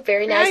 Helen,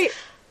 very nice. Right.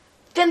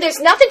 then there's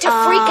nothing to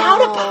freak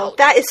out about.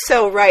 That is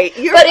so right.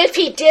 But if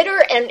he did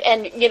her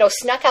and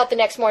snuck out the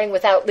next morning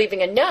without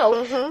leaving a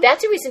note,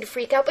 that's a reason to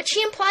freak out. But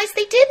she implies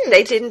they didn't.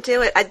 They didn't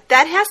do it.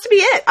 That has to be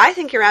it. I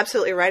think you're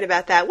absolutely right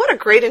about that. What a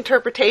great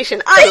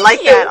interpretation. I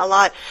like that a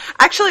lot.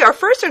 Actually, our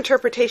first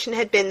interpretation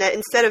had been that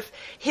instead of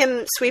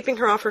him sweeping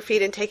her off her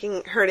feet and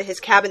taking her to his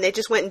cabin, they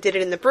just went and did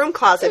it in the broom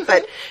closet.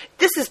 But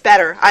this is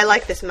better. I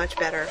like this much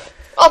better.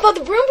 Although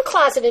the broom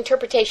closet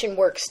interpretation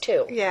works,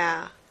 too.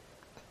 Yeah.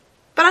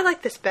 But I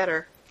like this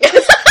better.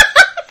 Just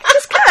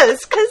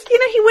because,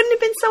 he wouldn't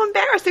have been so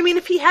embarrassed. I mean,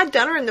 if he had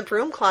done her in the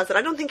broom closet,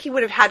 I don't think he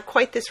would have had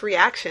quite this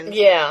reaction.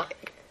 Yeah.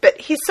 But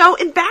he's so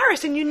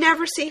embarrassed, and you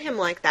never see him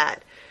like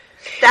that.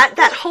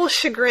 That whole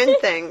chagrin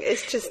thing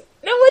is just...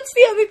 Now, what's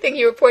the other thing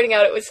you were pointing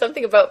out? It was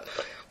something about...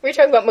 We were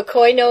talking about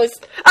McCoy knows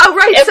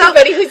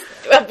everybody who's...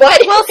 Why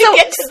did you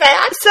get to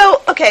that?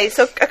 So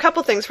a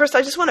couple things. First,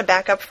 I just want to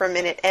back up for a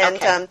minute.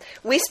 And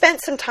we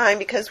spent some time,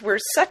 because we're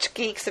such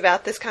geeks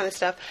about this kind of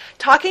stuff,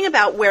 talking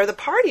about where the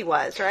party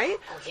was, right?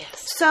 Oh,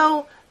 yes.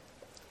 So,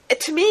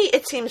 to me,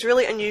 it seems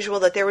really unusual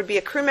that there would be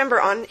a crew member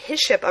on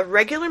his ship, a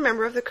regular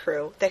member of the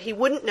crew, that he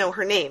wouldn't know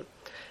her name.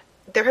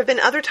 There have been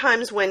other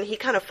times when he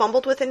kind of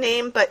fumbled with a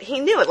name, but he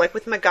knew it, like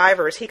with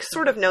MacGyver's. He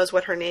sort of knows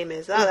what her name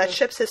is. Oh, that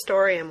ship's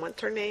historian,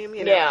 what's her name?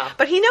 Yeah.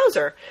 But he knows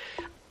her.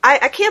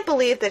 I can't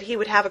believe that he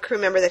would have a crew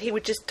member that he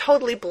would just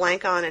totally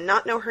blank on and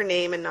not know her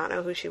name and not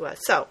know who she was.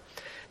 So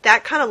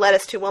that kind of led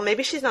us to, well,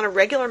 maybe she's not a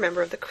regular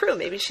member of the crew.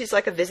 Maybe she's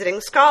like a visiting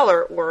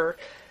scholar or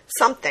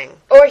something.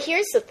 Or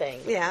here's the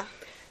thing. Yeah.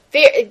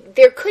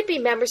 There could be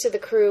members of the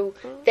crew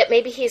that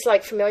maybe he's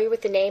like familiar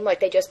with the name, like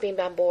they just beamed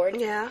on board.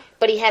 Yeah.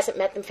 But he hasn't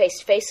met them face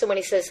to face. So when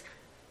he says,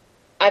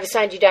 "I've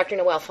assigned you Dr.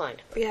 Noel," fine.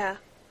 Yeah.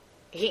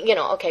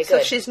 Okay, good. So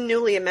she's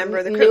newly a member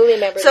of the crew. Newly a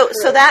member of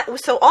the crew.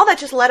 So all that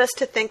just led us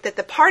to think that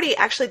the party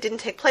actually didn't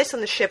take place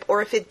on the ship,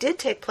 or if it did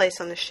take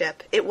place on the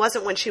ship, it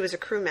wasn't when she was a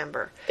crew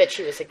member. That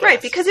she was a guest.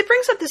 Right, because it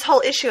brings up this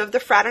whole issue of the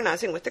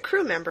fraternizing with the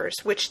crew members,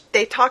 which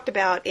they talked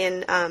about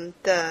in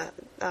the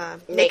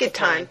Naked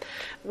Time,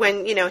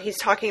 when, he's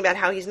talking about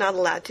how he's not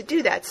allowed to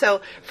do that. So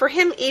for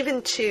him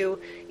even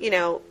to,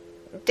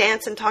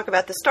 dance and talk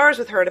about the stars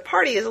with her at a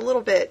party is a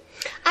little bit...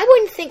 I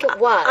wouldn't think it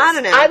was. I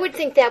don't know. I would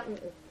think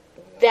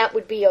that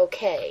would be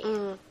okay.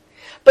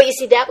 But you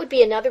see, that would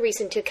be another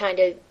reason to kind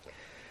of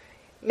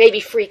maybe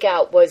freak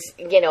out was,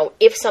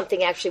 if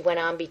something actually went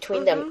on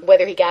between them,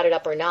 whether he got it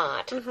up or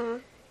not.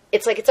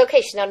 It's like, it's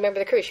okay, she's not a member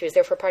of the crew. She was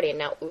there for a party, and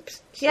now,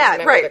 oops, she's a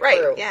member of the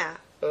crew. Yeah.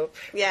 Oops.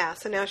 Yeah,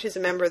 so now she's a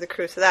member of the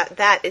crew. So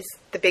that is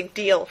the big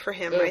deal for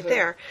him right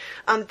there.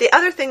 The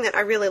other thing that I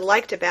really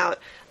liked about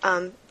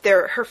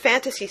her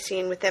fantasy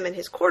scene with them in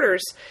his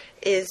quarters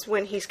is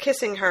when he's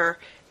kissing her,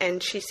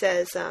 and she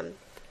says...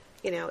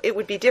 it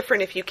would be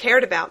different if you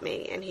cared about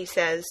me. And he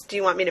says, do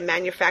you want me to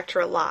manufacture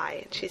a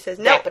lie? And she says,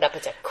 no. Wrap it up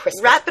as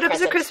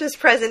a Christmas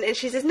present. And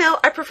she says, no,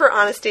 I prefer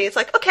honesty. It's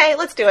like, okay,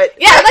 let's do it.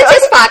 Yeah, let's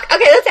just fuck.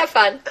 Okay, let's have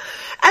fun.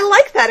 I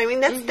like that. I mean,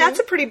 that's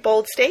a pretty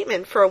bold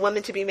statement for a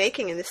woman to be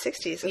making in the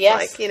 60s.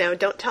 It's like,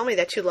 don't tell me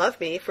that you love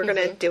me. If we're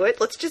going to do it,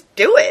 let's just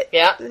do it.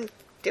 Yeah.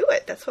 Do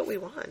it. That's what we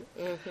want.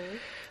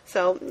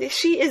 So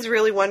she is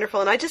really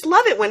wonderful, and I just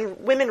love it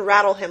when women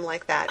rattle him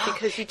like that,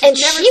 because you just never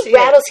see it. And she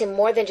rattles him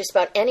more than just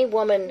about any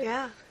woman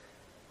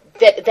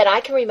that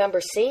I can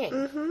remember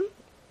seeing.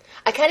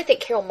 I kind of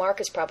think Carol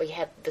Marcus probably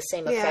had the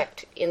same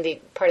effect in the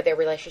part of their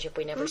relationship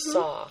we never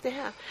saw.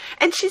 Yeah,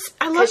 and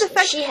I love the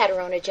fact she had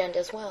her own agenda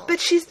as well.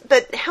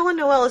 But Helen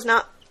Noel is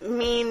not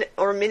mean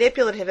or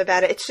manipulative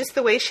about it. It's just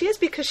the way she is,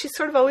 because she's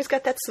sort of always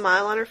got that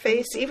smile on her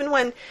face, even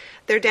when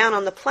they're down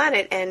on the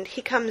planet and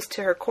he comes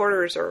to her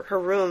quarters or her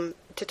room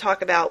to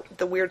talk about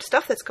the weird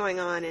stuff that's going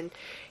on, and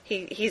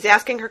he's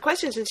asking her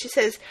questions, and she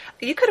says,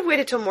 you could have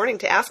waited till morning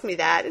to ask me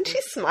that, and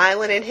she's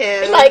smiling at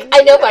him. Like,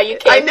 I know why you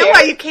came here.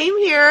 Why you came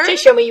here. To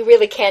show me you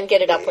really can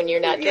get it up when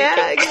you're not drinking.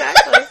 Yeah,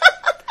 exactly.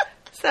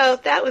 So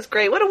that was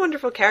great. What a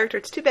wonderful character.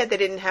 It's too bad they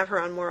didn't have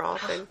her on more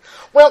often.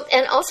 Well,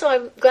 and also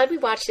I'm glad we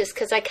watched this,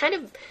 because I kind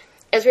of,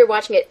 as we were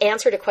watching it,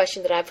 answered a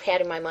question that I've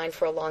had in my mind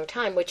for a long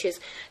time, which is,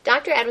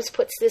 Dr. Adams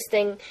puts this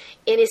thing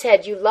in his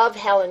head, you love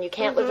Helen, you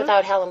can't live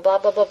without Helen, blah,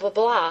 blah, blah, blah,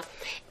 blah.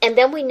 And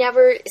then we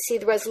never see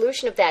the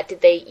resolution of that.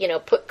 Did they,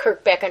 put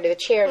Kirk back under the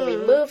chair and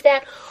remove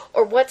that?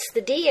 Or what's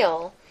the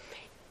deal?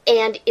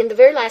 And in the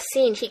very last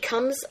scene, he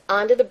comes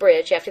onto the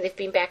bridge after they've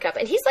been back up,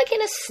 and he's like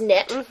in a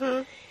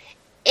snit.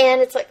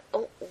 And it's like,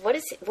 oh, what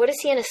is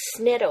he in a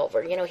snit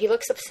over? He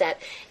looks upset.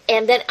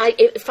 And then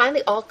it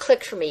finally all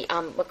clicked for me.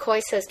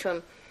 McCoy says to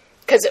him,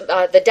 because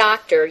the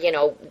doctor,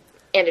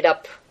 ended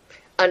up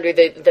under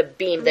the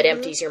beam that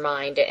empties your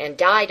mind and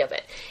died of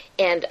it.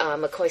 And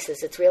McCoy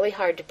says, it's really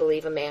hard to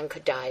believe a man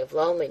could die of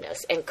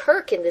loneliness. And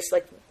Kirk, in this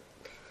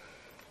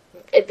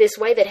this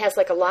way that has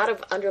like a lot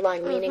of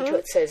underlying meaning to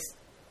it, says,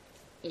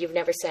 you've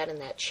never sat in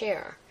that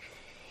chair.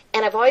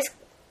 And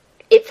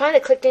it finally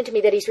clicked into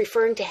me that he's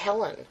referring to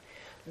Helen,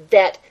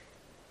 that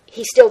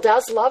he still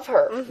does love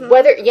her.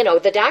 Whether,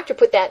 the doctor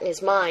put that in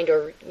his mind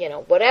or,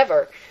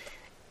 whatever.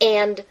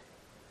 And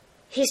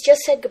he's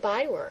just said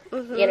goodbye to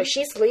her.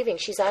 She's leaving.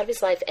 She's out of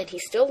his life, and he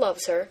still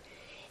loves her.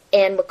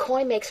 And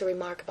McCoy makes a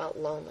remark about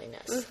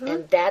loneliness.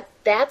 And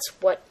that's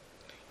what,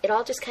 it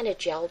all just kind of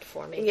gelled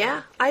for me.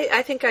 Yeah,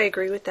 I think I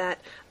agree with that.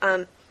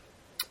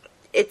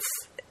 It's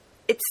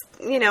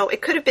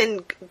it could have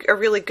been a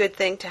really good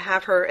thing to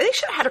have her. They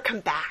should have had her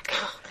come back.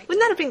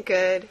 Wouldn't that have been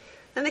good?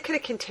 And they could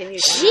have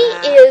continued. She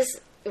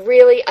is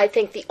really, I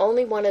think, the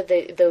only one of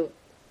the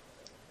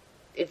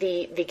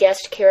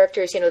guest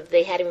characters, that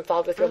they had him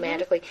involved with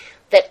romantically,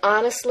 that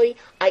honestly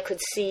I could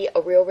see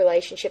a real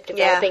relationship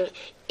developing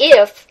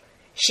if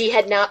she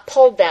had not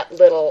pulled that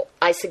little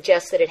 "I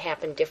suggest that it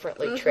happened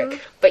differently"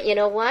 trick. But you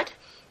know what?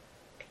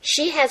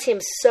 She has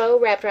him so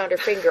wrapped around her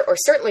finger, or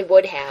certainly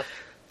would have,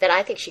 that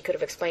I think she could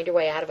have explained her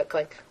way out of it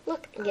going,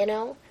 look,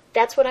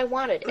 that's what I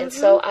wanted. And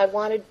so I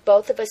wanted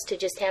both of us to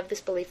just have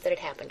this belief that it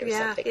happened or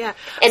something. Yeah.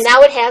 And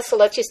now it has, so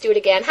let's just do it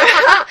again.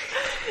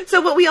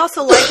 So what we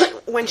also like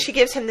when she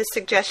gives him this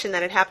suggestion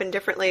that it happened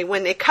differently,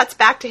 when it cuts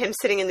back to him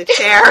sitting in the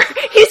chair,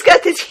 he's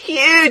got this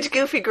huge,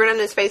 goofy grin on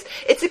his face.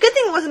 It's a good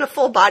thing it wasn't a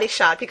full body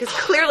shot, because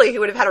clearly he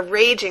would have had a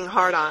raging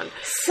hard-on.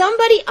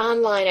 Somebody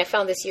online, I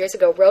found this years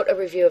ago, wrote a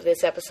review of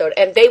this episode,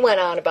 and they went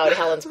on about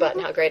Helen's butt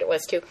and how great it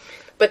was, too.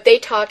 But they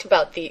talked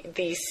about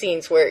these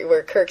scenes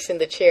where Kirk's in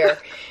the chair,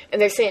 and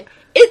they're saying,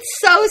 it's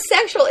so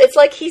sexual. It's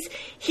like he's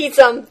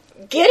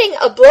getting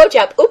a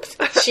blowjob.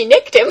 Oops, she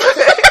nicked him.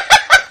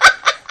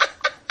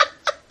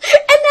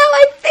 And now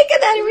I think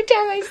of that every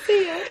time I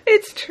see it.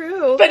 It's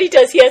true. But he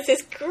does. He has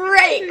this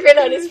great grin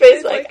on his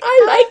face, like,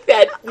 I like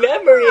that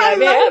memory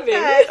I'm having.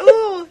 That.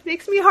 Oh,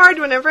 makes me hard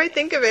whenever I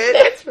think of it.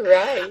 That's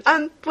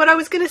right. What I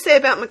was going to say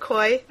about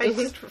McCoy, I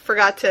just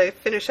forgot to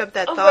finish up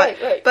that thought.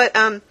 Right.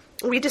 But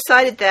we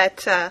decided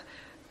that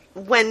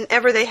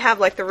whenever they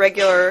have like the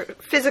regular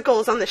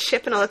physicals on the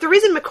ship and all that, the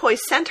reason McCoy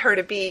sent her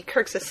to be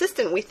Kirk's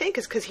assistant, we think,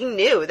 is because he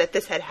knew that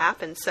this had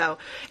happened. So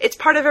it's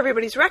part of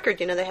everybody's record.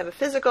 They have a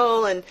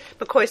physical, and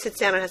McCoy sits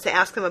down and has to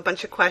ask them a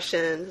bunch of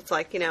questions. It's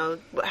like,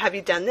 have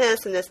you done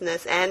this and this and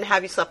this, and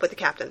have you slept with the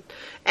captain?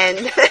 And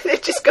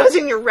it just goes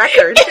in your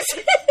record.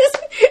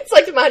 It's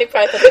like the Monty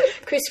Python.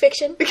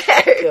 Crucifixion?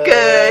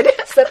 Good.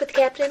 Slept with the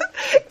captain?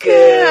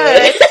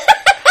 Good.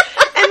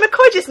 And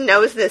McCoy just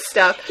knows this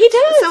stuff. He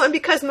does. So, and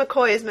because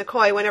McCoy is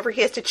McCoy, whenever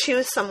he has to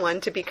choose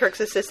someone to be Kirk's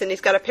assistant,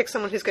 he's got to pick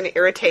someone who's going to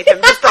irritate him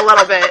just a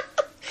little bit.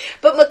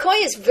 But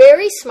McCoy is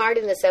very smart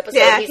in this episode.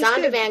 Yeah, he's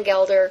on to Van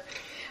Gelder.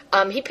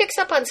 He picks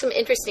up on some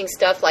interesting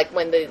stuff, like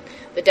when the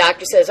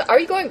doctor says, are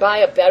you going by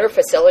a better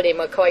facility?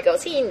 McCoy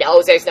goes, he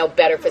knows there's no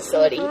better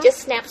facility. He just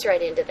snaps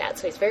right into that.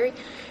 So he's very,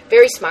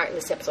 very smart in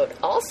this episode.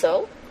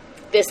 Also,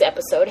 this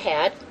episode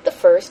had the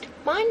first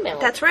mind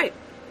meld. That's right.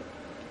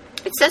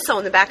 It says so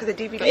on the back of the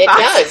DVD it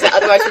box. It does.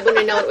 Otherwise, you wouldn't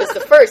have known it was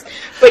the first.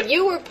 But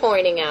you were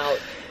pointing out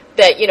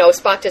that,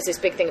 Spock does this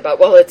big thing about,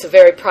 well, it's a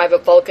very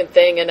private Vulcan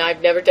thing, and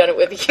I've never done it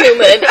with a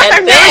human. And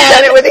I've never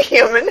done it with a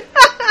human.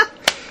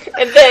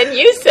 And then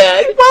you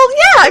said... Well,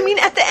 yeah,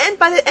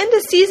 by the end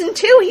of season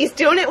 2, he's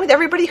doing it with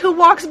everybody who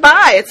walks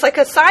by. It's like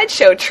a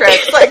sideshow trick.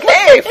 It's like,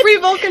 hey, free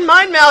Vulcan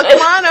mind meld,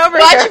 come on over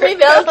here. Watch me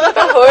meld with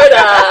a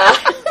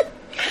Horta.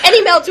 And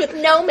he melds with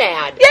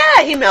Nomad.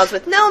 Yeah, he melds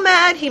with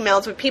Nomad. He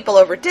melds with people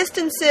over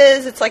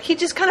distances. It's like he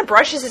just kind of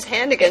brushes his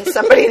hand against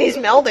somebody and he's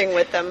melding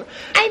with them.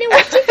 I know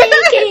what you're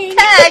thinking.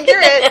 Tag,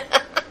 you're it.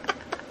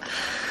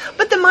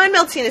 But the mind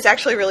meld scene is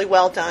actually really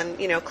well done.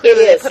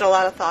 Clearly they put a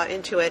lot of thought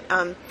into it.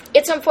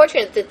 It's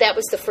unfortunate that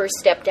was the first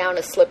step down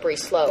a slippery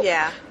slope.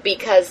 Yeah.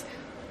 Because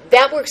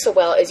that worked so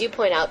well. As you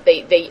point out,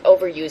 they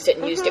overused it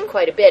and used it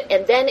quite a bit.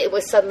 And then it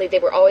was suddenly they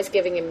were always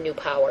giving him new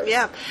powers.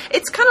 Yeah.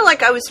 It's kind of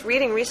like I was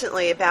reading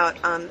recently about,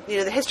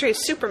 the history of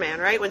Superman,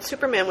 right? When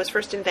Superman was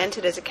first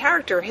invented as a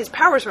character, his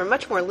powers were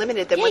much more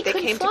limited than what they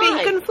came to be.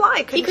 He couldn't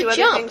fly. Couldn't do other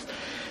jump. things.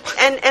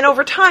 And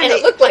over time... And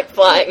it looked like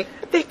flying.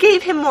 They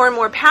gave him more and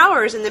more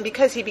powers, and then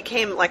because he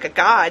became like a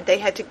god, they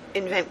had to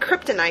invent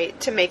kryptonite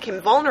to make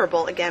him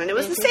vulnerable again. And it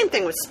was the same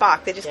thing with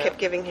Spock. They just kept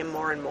giving him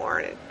more and more,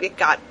 and it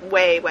got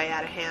way, way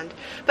out of hand.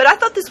 But I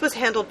thought this was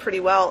handled pretty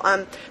well.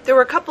 There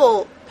were a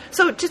couple...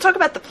 So, to talk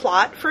about the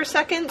plot for a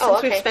second,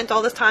 since we've spent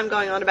all this time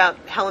going on about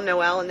Helen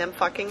Noel and them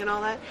fucking and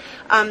all that,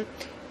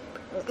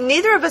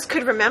 neither of us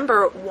could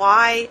remember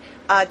why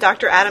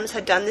Dr. Adams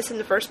had done this in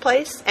the first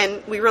place,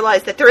 and we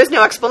realized that there is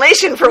no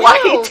explanation for why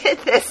he did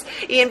this.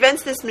 He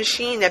invents this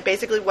machine that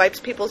basically wipes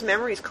people's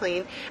memories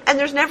clean, and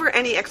there's never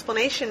any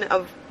explanation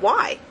of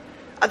why.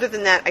 Other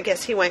than that, I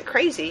guess he went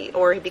crazy,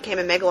 or he became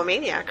a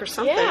megalomaniac or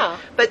something. Yeah.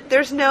 But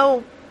there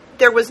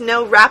was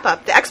no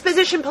wrap-up. The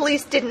exposition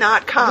police did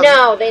not come.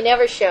 No, they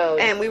never showed.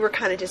 And we were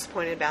kind of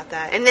disappointed about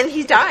that. And then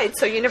he died,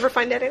 so you never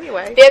find out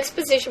anyway. The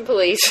exposition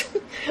police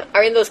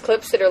are in those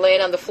clips that are laying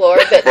on the floor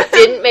that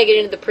didn't make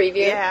it into the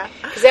preview. Yeah.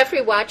 Because after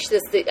we watched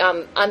this,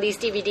 on these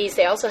DVDs,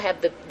 they also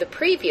have the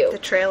preview. The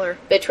trailer.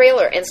 The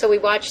trailer. And so we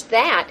watched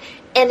that,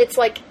 and it's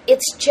like,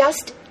 it's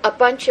just a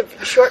bunch of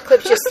short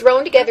clips just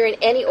thrown together in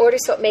any order,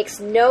 so it makes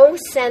no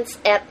sense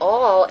at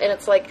all. And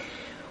it's like...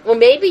 Well,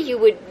 maybe you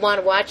would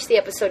want to watch the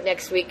episode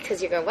next week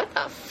because you're going, what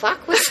the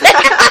fuck was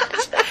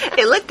that?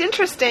 It looked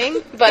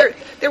interesting, but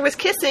there was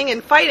kissing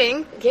and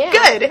fighting. Yeah.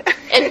 Good.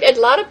 And a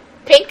lot of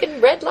pink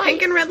and red lights.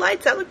 Pink and red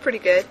lights, that looked pretty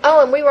good.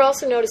 Oh, and we were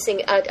also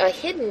noticing a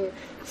hidden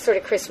sort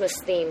of Christmas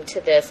theme to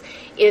this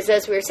is,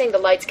 as we were saying, the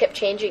lights kept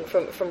changing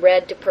from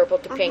red to purple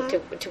to pink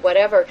to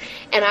whatever.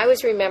 And I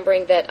was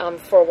remembering that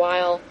for a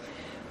while,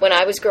 when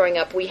I was growing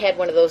up, we had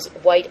one of those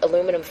white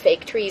aluminum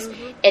fake trees,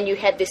 and you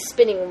had this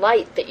spinning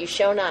light that you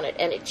shone on it,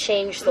 and it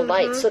changed the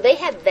light. So they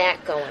had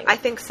that going. I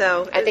think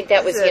so. I think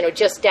that was,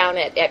 just down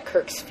at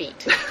Kirk's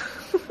feet.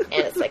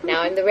 And it's like,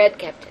 now I'm the red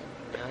captain,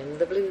 now I'm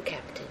the blue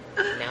captain,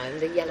 now I'm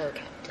the yellow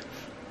captain.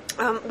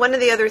 One of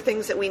the other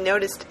things that we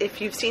noticed,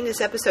 if you've seen this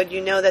episode,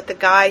 you know that the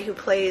guy who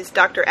plays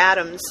Dr.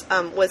 Adams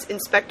was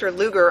Inspector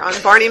Luger on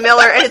Barney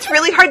Miller, and it's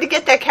really hard to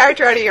get that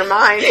character out of your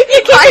mind. You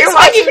keep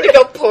watching him to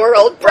go, poor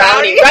old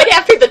Brownie, right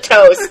after the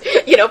toast.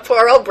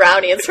 Poor old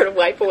Brownie, and sort of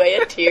wipe away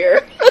a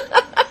tear.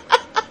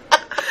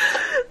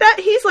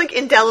 He's like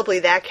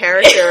indelibly that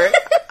character.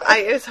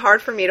 It was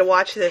hard for me to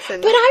watch this.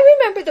 But I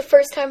remember the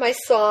first time I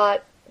saw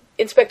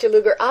Inspector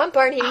Luger on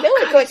Barney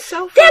Miller going,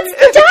 so that's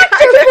the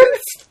doctor from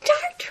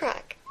Star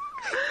Trek.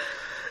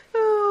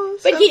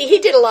 But he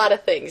did a lot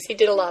of things. He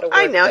did a lot of work.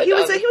 I know. He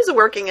was a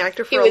working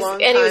actor for a long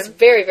time. And he was a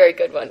very, very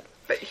good one.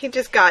 But he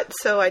just got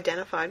so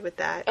identified with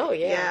that. Oh,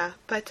 yeah. Yeah.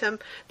 But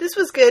this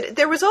was good.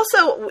 There was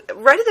also,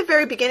 right at the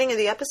very beginning of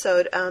the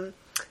episode,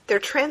 they're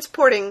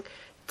transporting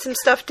some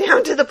stuff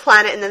down to the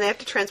planet, and then they have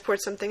to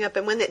transport something up.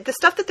 And when the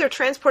stuff that they're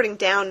transporting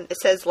down, it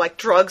says, like,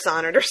 drugs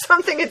on it or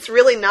something. It's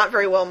really not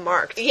very well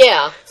marked.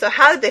 Yeah. So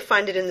how did they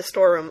find it in the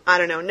storeroom? I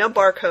don't know. No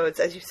barcodes,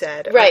 as you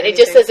said. Right. It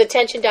just says,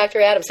 attention,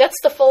 Dr. Adams. That's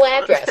the full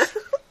address.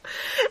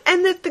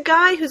 And the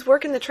guy who's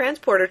working the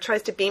transporter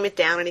tries to beam it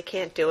down, and he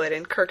can't do it.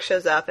 And Kirk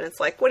shows up, and it's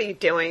like, what are you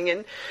doing?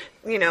 And,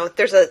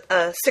 there's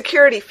a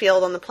security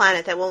field on the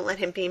planet that won't let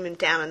him beam him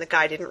down, and the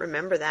guy didn't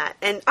remember that.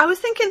 And I was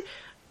thinking,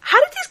 how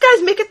did these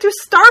guys make it through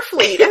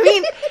Starfleet? I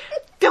mean,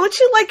 don't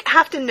you,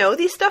 have to know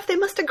these stuff? They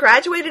must have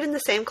graduated in the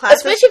same class.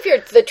 Especially if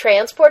you're the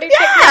transporter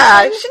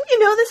technician. Shouldn't you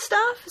know this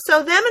stuff?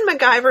 So them and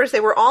MacGyvers,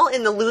 they were all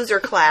in the loser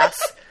class.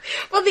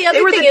 Well, the other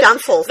they were thing the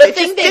dunces. The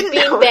thing they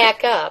beam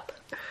back up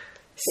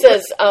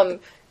says,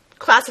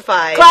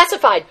 classified.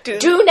 Classified.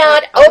 Do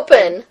not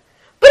open.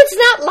 But it's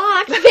not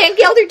locked. Van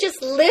Gelder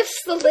just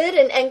lifts the lid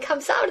and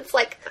comes out. It's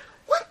like,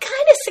 what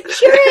kind of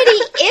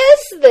security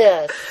is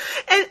this?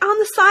 And on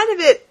the side of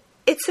it,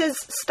 it says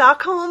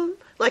Stockholm,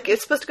 like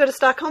it's supposed to go to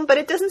Stockholm, but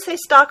it doesn't say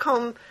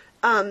Stockholm,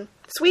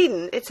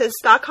 Sweden. It says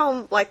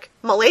Stockholm, like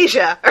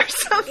Malaysia or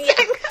something. Yeah.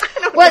 I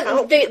don't know.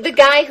 Well, the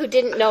guy who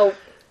didn't know,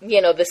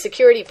 the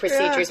security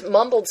procedures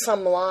mumbled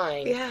some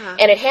line. Yeah.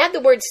 And it had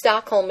the word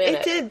Stockholm in it.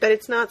 It did, but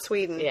it's not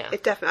Sweden. Yeah.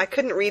 It definitely, I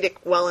couldn't read it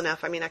well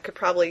enough. I mean, I could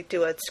probably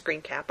do a screen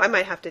cap. I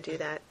might have to do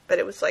that. But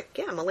it was like,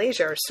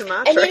 Malaysia or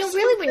Sumatra. And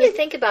really, when you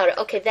think about it,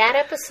 okay, that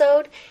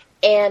episode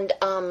and,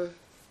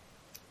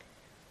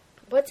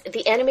 what's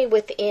The Enemy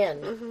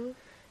Within? Mm-hmm.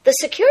 The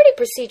security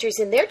procedures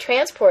in their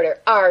transporter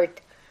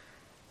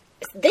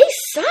they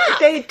suck.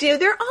 They do.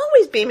 They're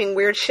always beaming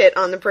weird shit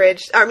on the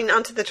bridge.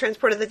 Onto the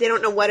transporter that they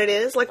don't know what it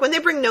is. Like when they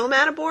bring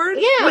Nomad aboard.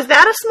 Yeah. Was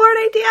that a smart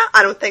idea?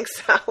 I don't think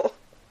so.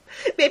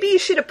 Maybe you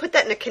should have put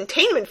that in a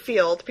containment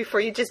field before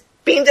you just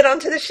beamed it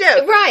onto the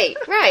ship. Right,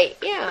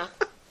 yeah.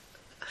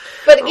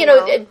 But,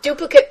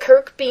 duplicate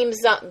Kirk beams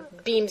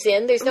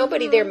in. There's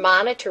nobody there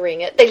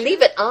monitoring it. They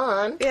leave it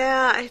on.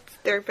 Yeah,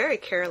 they're very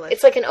careless.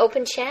 It's like an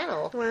open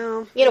channel.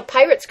 Well...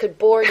 pirates could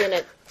board in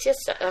it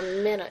just a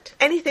minute.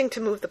 Anything to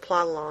move the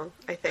plot along,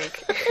 I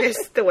think, is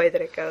the way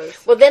that it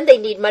goes. Well, then they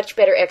need much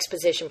better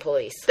exposition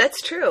police.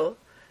 That's true.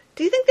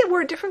 Do you think they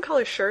wore different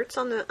color shirts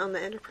on the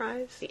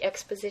Enterprise? The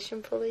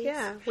exposition police?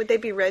 Yeah. Would they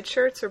be red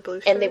shirts or blue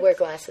shirts? And they wear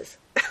glasses.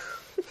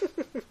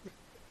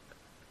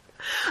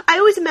 I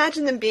always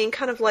imagine them being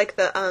kind of like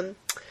the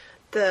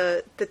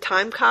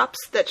time cops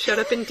that showed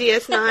up in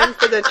DS9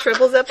 for the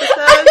Tribbles episode.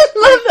 I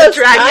love those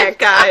Dragnet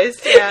guys.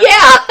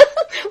 Yeah.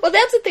 Well,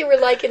 that's what they were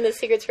like in The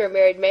Secrets for a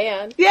Married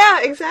Man.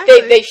 Yeah,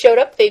 exactly. They showed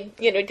up. They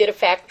did a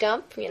fact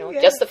dump.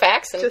 Just the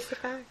facts, and just the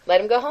facts. Let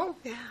them go home.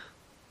 Yeah.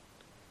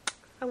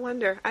 I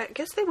wonder. I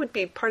guess they would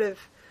be part of.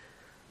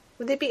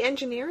 Would they be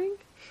engineering?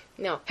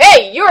 No.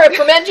 Hey, you're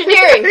from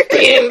engineering!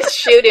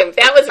 Shoot him.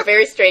 That was a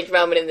very strange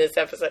moment in this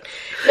episode.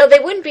 No, they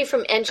wouldn't be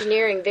from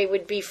engineering. They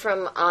would be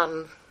from,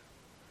 Well,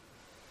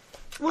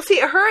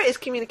 see, Uhura is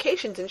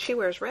communications, and she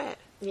wears red.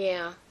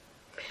 Yeah.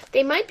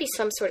 They might be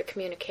some sort of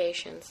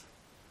communications.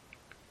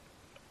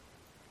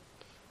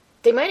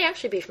 They might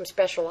actually be from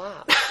Special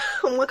Ops.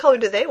 What color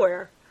do they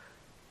wear?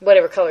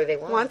 Whatever color they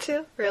want. Want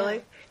to? Really?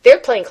 Yeah. They're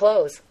plain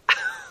clothes.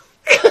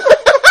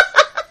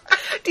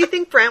 Do you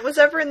think Brent was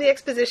ever in the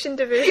exposition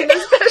division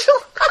of Special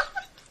Ops?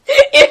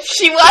 If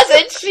she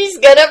wasn't, she's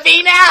gonna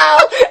be now.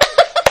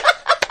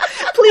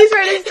 Please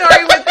write a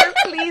story with her.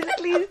 Please.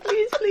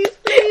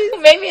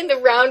 Maybe in the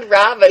round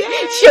robin.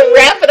 Yay. She'll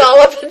wrap it all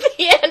up at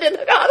the end and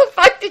how the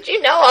fuck did you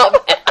know all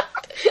that?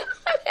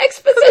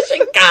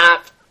 Exposition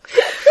cop.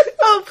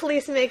 Oh, please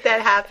please make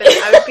that happen.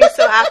 I would be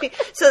so happy.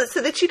 So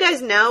that you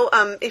guys know,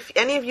 if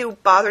any of you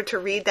bothered to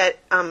read that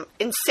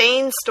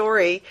insane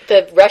story,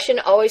 The Russian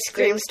always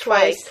screams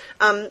twice.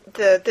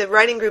 The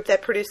writing group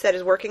that produced that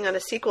is working on a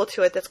sequel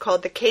to it that's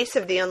called The Case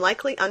of the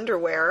Unlikely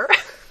Underwear,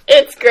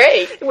 It's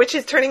great. which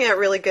is turning out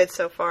really good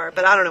so far.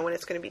 But I don't know when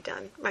it's going to be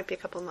done. Might be a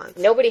couple of months.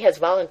 Nobody has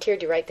volunteered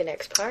to write the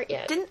next part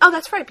yet. Oh,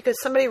 that's right,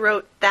 because somebody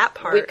wrote that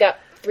part. We've got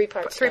 3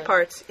 parts. three done.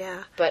 parts.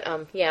 Yeah, But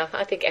yeah,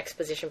 I think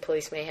Exposition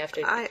Police may have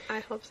to I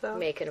hope so.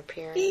 make an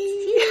appearance.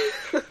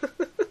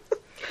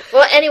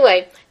 Well,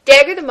 anyway,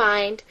 Dagger the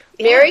Mind.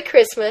 Merry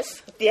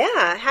Christmas.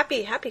 Yeah,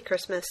 happy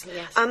Christmas.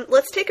 Yes.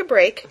 Let's take a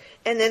break,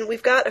 and then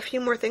we've got a few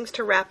more things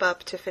to wrap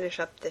up to finish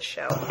up this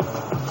show.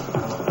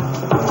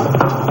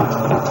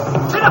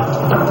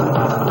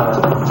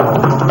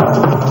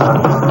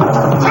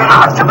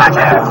 Come back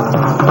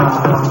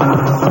here!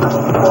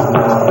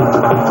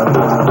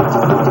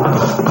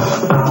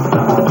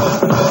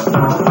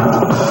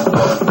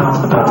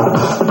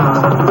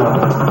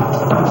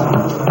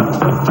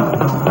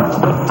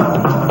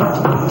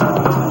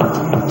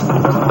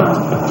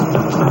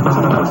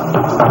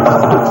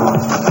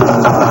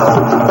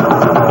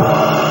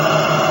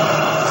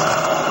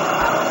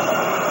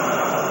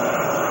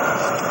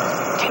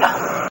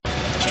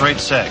 Straight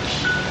sex.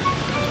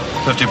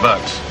 $50.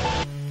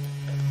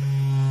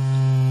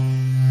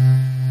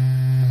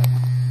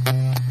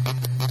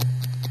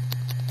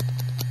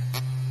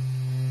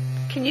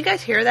 Can you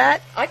guys hear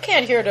that? I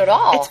can't hear it at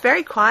all. It's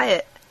very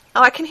quiet.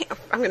 Oh, I can hear.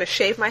 I'm going to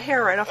shave my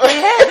hair right off my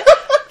head.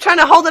 Trying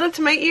to hold it up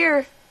to my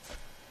ear.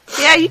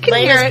 Yeah, you can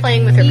hear Lena's it.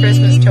 playing with her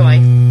Christmas toy.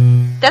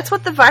 That's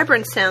what the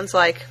vibrance sounds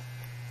like.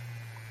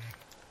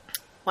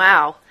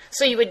 Wow.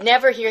 So you would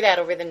never hear that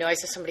over the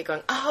noise of somebody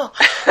going, oh,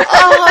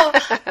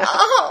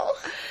 oh,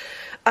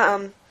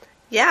 oh.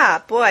 Yeah,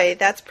 boy,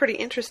 that's pretty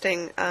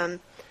interesting.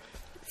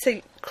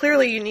 So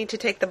clearly you need to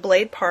take the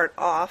blade part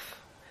off.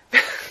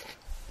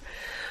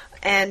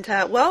 And,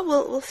 well,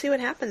 we'll see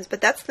what happens.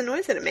 But that's the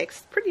noise that it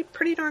makes.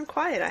 Pretty darn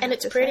quiet, I have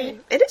it's to pretty. say.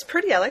 It is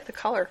pretty. I like the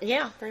color.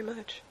 Yeah. Very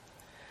much.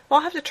 Well,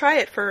 I'll have to try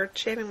it for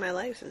shaving my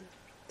legs and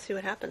see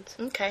what happens.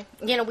 Okay.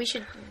 You know, we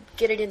should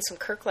get it in some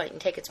Kirklight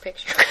and take its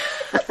picture.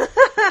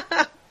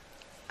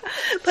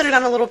 Put it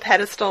on a little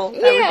pedestal.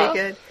 That Yeah. would be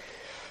good.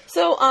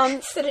 So,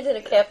 Sit it in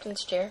a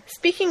captain's chair.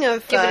 speaking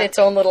of... Give it its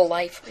own little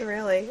life.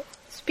 Really?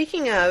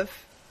 Speaking of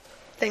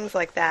things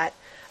like that,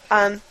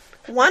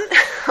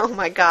 oh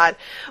my God,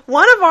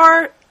 one of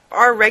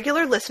our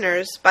regular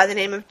listeners by the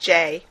name of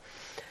Jay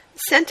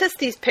sent us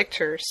these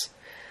pictures,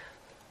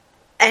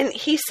 and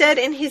he said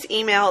in his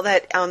email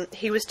that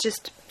he was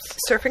just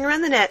surfing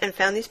around the net and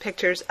found these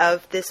pictures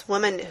of this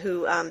woman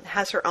who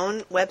has her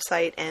own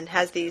website and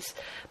has these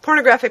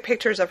pornographic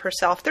pictures of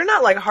herself. They're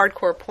not like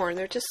hardcore porn,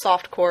 they're just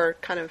softcore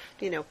kind of,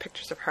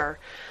 pictures of her.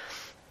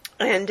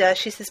 And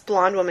she's this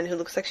blonde woman who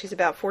looks like she's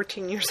about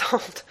 14 years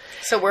old.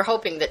 So we're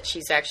hoping that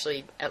she's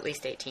actually at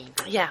least 18.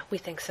 Yeah, we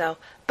think so.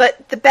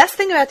 But the best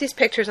thing about these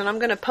pictures, and I'm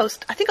going to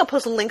post, I think I'll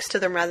post links to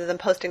them rather than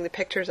posting the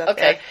pictures up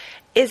there,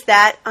 is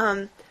that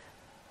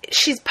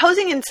she's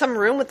posing in some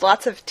room with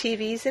lots of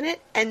TVs in it,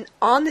 and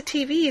on the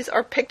TVs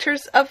are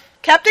pictures of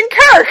Captain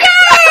Kirk.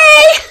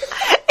 Yay!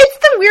 It's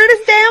the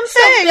weirdest damn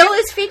thing. So Bill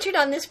is featured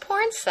on this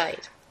porn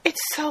site.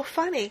 It's so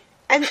funny.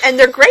 And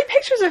they're great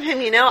pictures of him,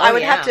 I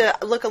would have yeah.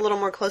 to look a little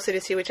more closely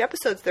to see which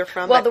episodes they're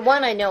from. Well, but the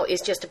one I know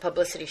is just a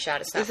publicity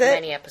shot. It's not Is from it?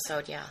 any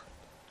episode, yeah.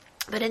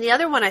 But in the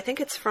other one, I think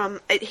it's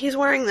from, he's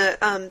wearing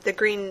the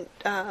green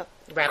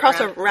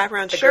Wraparound.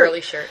 wraparound The shirt.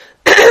 girly shirt.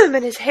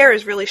 And his hair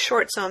is really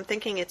short, so I'm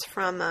thinking it's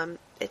from,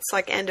 it's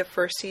like end of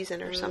first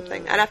season or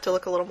something. I'd have to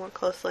look a little more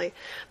closely.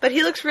 But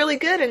he looks really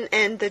good,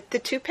 and the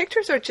two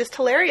pictures are just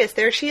hilarious.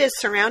 There she is,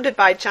 surrounded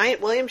by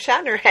giant William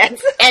Shatner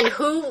heads. And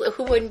who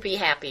wouldn't be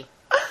happy?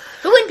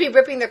 Who wouldn't be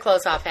ripping their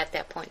clothes off at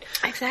that point?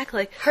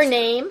 Exactly. Her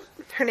name?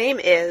 Her name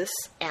is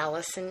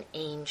Allison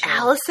Angel.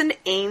 Allison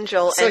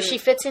Angel. So and she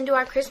fits into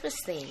our Christmas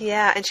theme.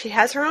 Yeah, and she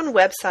has her own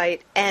website,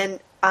 and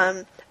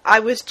I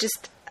was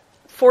just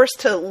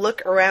forced to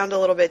look around a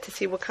little bit to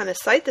see what kind of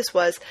site this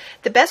was.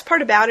 The best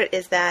part about it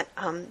is that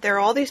there are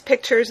all these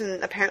pictures,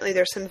 and apparently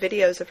there's some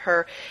videos of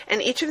her,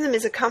 and each of them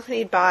is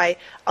accompanied by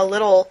a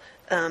little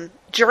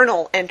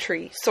journal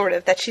entry, sort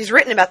of, that she's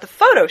written about the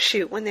photo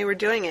shoot when they were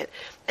doing it.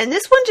 And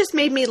this one just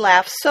made me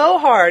laugh so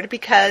hard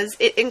because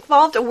it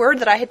involved a word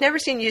that I had never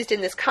seen used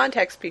in this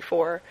context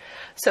before.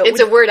 So It's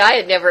a word I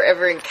had never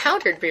ever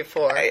encountered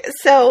before.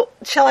 So,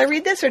 shall I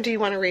read this, or do you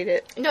want to read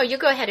it? No, you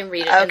go ahead and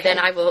read it, and Okay. then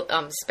I will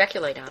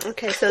speculate on it.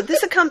 Okay, so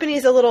this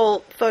accompanies a little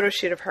photo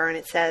shoot of her, and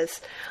it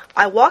says,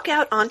 I walk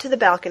out onto the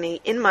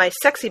balcony in my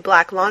sexy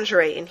black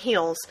lingerie and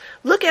heels,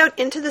 look out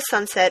into the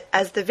sunset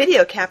as the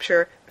video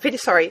camera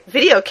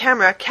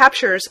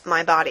captures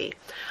my body.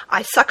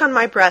 I suck on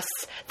my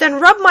breasts, then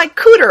rub my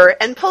cooter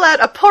and pull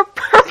out a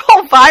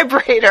purple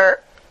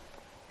vibrator.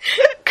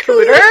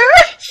 Cooter?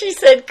 She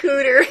said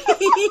cooter. Who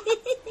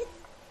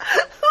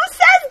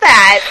says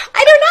that?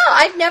 I don't know.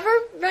 I've never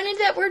run into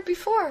that word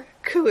before.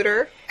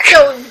 Cooter.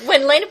 So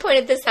when Lena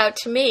pointed this out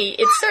to me,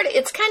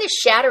 it's kind of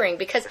shattering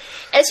because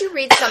as you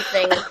read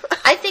something,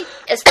 I think,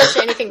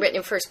 especially anything written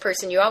in first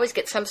person, you always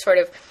get some sort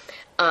of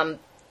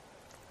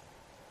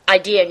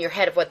idea in your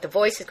head of what the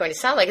voice is going to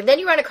sound like, and then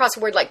you run across a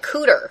word like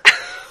cooter,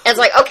 and it's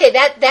like, okay,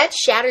 that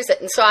shatters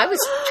it. And so I was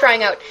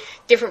trying out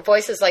different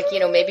voices, like,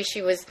 maybe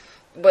she was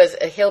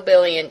a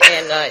hillbilly, and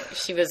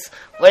she was,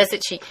 what is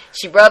it?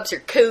 She rubs her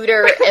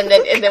cooter, and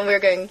then we were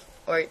going,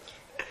 or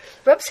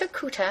rubs her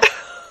cooter.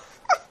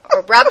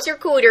 Or rubs her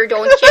cooter,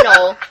 don't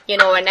you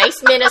know? A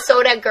nice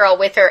Minnesota girl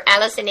with her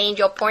Allison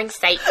Angel porn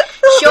site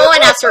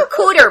showing us her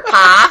cooter,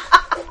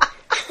 pa.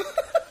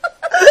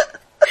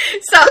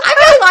 So I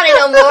really want to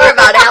know more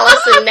about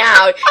Allison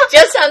now,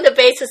 just on the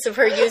basis of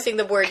her using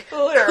the word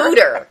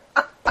cooter.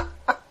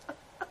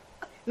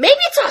 Maybe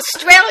it's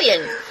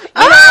Australian.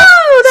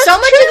 That's so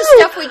much true. of the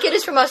stuff we get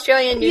is from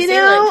Australia and New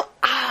Zealand.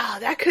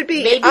 That could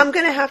be. Maybe, I'm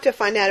going to have to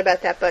find out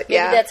about that, but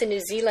yeah. Maybe that's a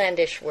New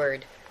Zealandish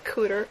word.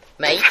 Cooter.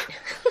 Mate.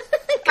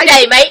 Good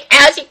day, mate.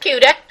 How's your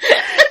cooter?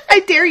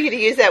 I dare you to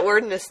use that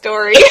word in a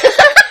story.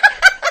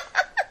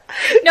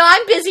 No,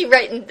 I'm busy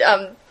writing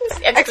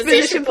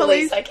exposition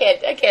police. I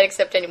can't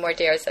accept any more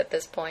dares at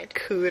this point.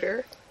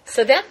 Cooter.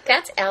 So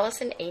that's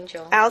Allison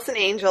Angel. Allison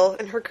Angel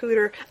and her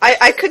cooter.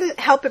 I couldn't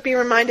help but be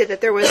reminded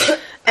that there was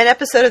an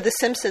episode of The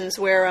Simpsons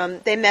where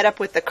they met up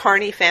with the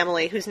Carney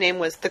family, whose name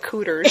was the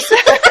Cooters.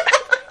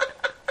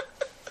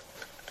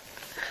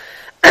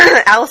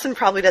 Allison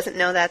probably doesn't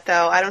know that,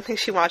 though. I don't think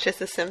she watches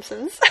The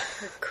Simpsons.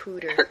 Her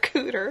cooter. Her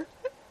cooter.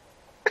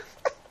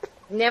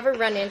 Never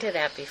run into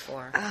that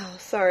before. Oh,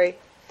 sorry.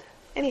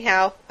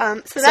 Anyhow,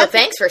 so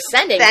thanks for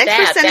sending that.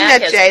 Thanks for sending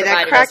that, Jay.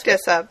 That cracked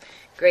us up.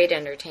 Great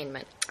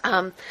entertainment.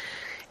 And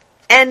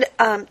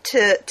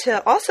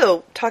to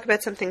also talk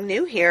about something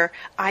new here,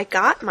 I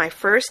got my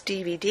first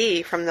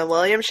DVD from the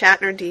William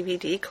Shatner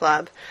DVD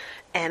Club,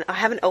 and I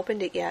haven't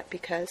opened it yet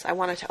because I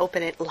wanted to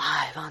open it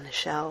live on the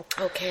show.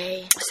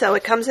 Okay. So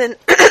it comes in,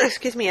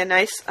 a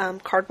nice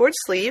cardboard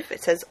sleeve.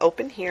 It says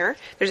 "Open Here."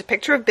 There's a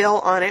picture of Bill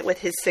on it with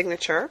his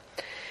signature.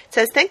 It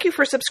says, "Thank you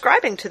for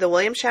subscribing to the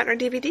William Shatner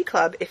DVD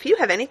Club. If you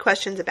have any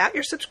questions about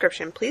your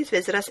subscription, please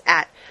visit us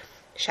at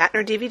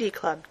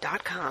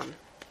ShatnerDVDClub.com."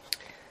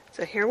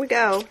 So here we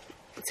go.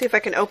 Let's see if I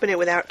can open it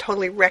without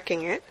totally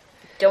wrecking it.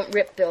 Don't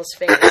rip Bill's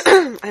face.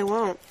 I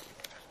won't.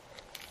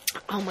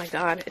 Oh my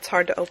God, it's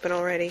hard to open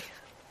already.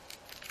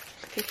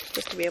 I think you're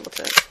supposed to be able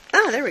to...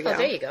 Oh, there we go. Oh,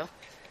 there you go.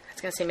 I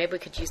was going to say, maybe we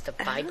could use the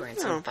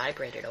vibrance and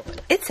vibrate it open.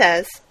 It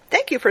says,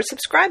 "Thank you for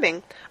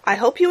subscribing. I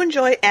hope you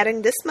enjoy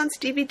adding this month's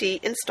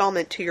DVD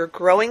installment to your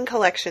growing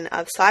collection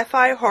of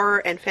sci-fi, horror,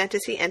 and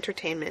fantasy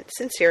entertainment.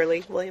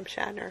 Sincerely, William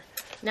Shatner."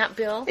 Not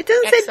Bill? It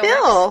doesn't say XOX?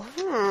 Bill.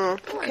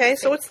 Okay,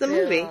 so what's the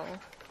Bill. movie?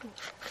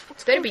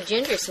 It's better be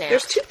Ginger Snaps.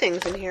 There's two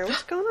things in here.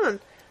 What's going on?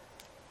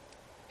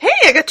 Hey,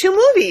 I got two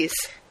movies.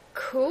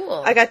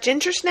 Cool. I got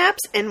Ginger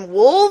Snaps and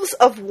Wolves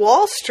of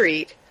Wall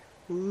Street.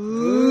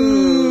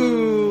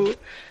 Ooh.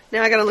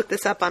 Now I got to look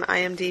this up on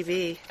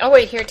IMDb. Oh,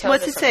 wait, here, tell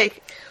us. What's it say?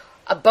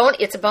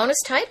 It's a bonus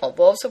title,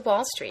 Wolves of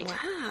Wall Street.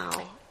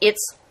 Wow.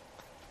 It's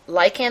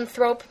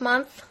Lycanthrope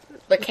Month?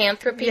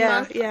 Lycanthropy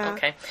Month? Yeah.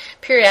 Okay.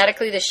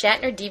 Periodically, the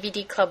Shatner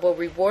DVD Club will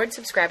reward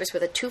subscribers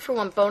with a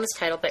 2-for-1 bonus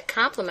title that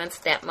complements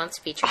that month's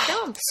feature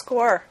film.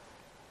 Score.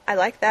 I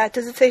like that.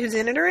 Does it say who's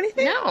in it or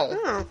anything? No.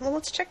 Oh, well,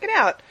 let's check it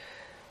out.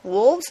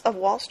 Wolves of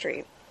Wall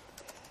Street.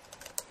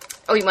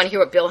 Oh, you want to hear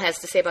what Bill has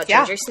to say about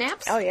Ginger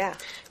Snaps? Oh, yeah.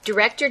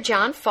 Director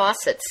John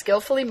Fawcett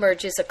skillfully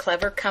merges a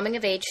clever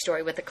coming-of-age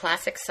story with the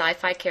classic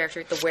sci-fi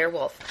character, the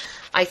werewolf.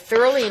 I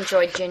thoroughly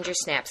enjoyed Ginger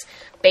Snaps,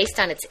 based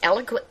on its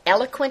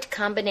eloquent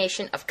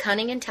combination of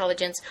cunning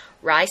intelligence,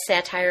 wry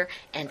satire,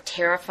 and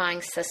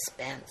terrifying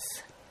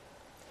suspense.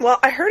 Well,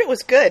 I heard it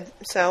was good,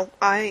 so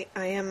I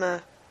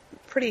am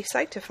pretty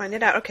psyched to find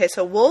it out. Okay,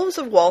 so Wolves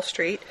of Wall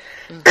Street,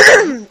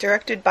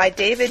 directed by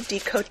David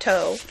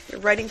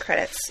DeCoteau. Writing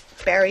credits,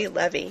 Barry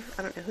Levy.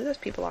 I don't know who those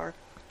people are.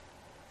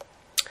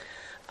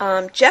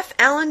 Jeff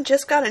Allen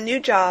just got a new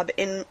job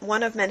in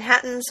one of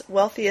Manhattan's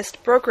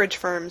wealthiest brokerage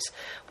firms,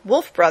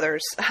 Wolf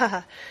Brothers.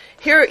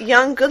 Here,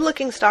 young,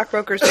 good-looking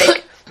stockbrokers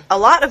make a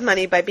lot of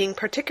money by being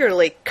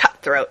particularly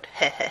cutthroat.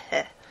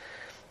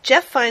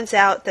 Jeff finds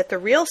out that the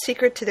real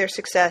secret to their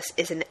success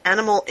is an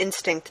animal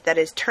instinct that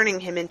is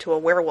turning him into a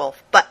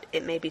werewolf, but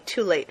it may be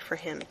too late for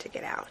him to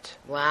get out.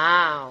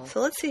 Wow.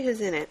 So let's see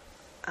who's in it.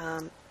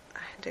 I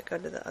had to go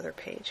to the other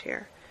page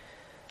here.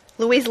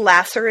 Louise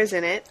Lasser is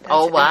in it.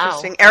 That's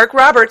interesting. Eric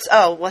Roberts.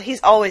 Oh, well,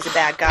 he's always a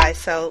bad guy,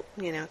 so,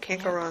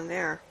 can't go wrong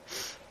there.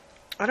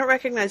 I don't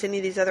recognize any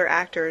of these other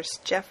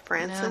actors. Jeff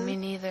Branson. No, me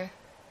neither.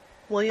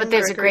 William But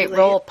there's a great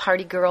role,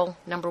 Party Girl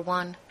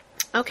 #1.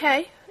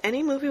 Okay.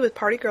 Any movie with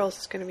party girls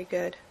is going to be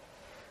good.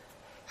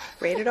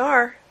 Rated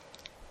R.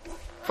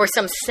 For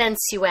some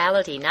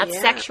sensuality, not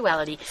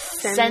sexuality.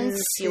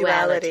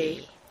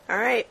 Sensuality. All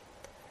right.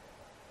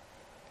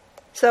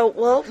 So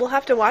we'll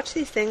have to watch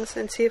these things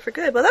and see if we're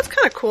good. Well, that's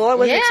kind of cool. I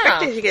wasn't Yeah.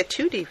 expecting to get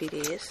 2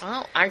 DVDs.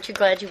 Oh, aren't you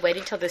glad you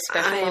waited till this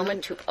special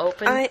moment to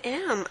open? I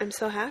am. I'm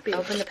so happy.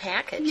 Open the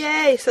package.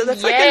 Yay! So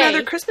that's like Yay.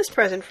 another Christmas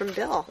present from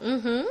Bill.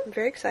 Mm-hmm. I'm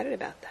very excited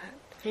about that.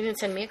 He didn't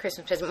send me a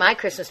Christmas present. My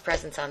Christmas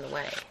present's on the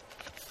way.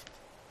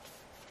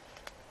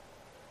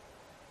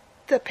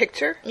 The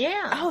picture?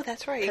 Yeah. Oh,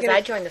 that's right. Because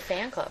I joined the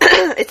fan club.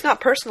 It's not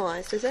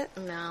personalized, is it?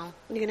 No.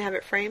 You're going to have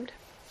it framed?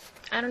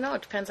 I don't know.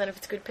 It depends on if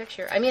it's a good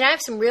picture. I mean, I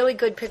have some really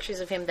good pictures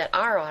of him that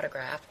are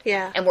autographed.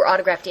 Yeah. And were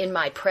autographed in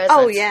my presence.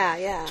 Oh, yeah,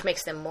 yeah. Which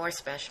makes them more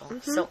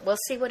special. So we'll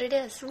see what it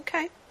is.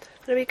 Okay.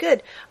 That'll be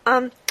good.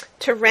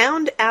 To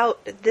round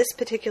out this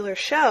particular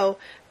show,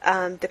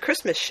 the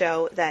Christmas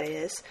show, that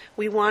is,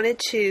 we wanted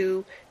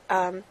to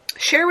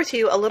share with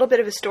you a little bit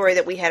of a story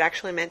that we had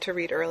actually meant to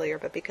read earlier,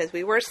 but because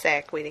we were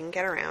sick, we didn't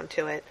get around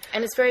to it.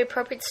 And it's a very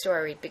appropriate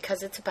story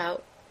because it's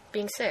about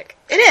being sick.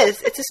 It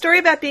is. It's a story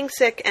about being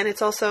sick, and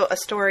it's also a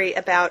story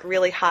about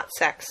really hot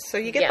sex. So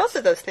you get Yes. both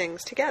of those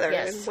things together.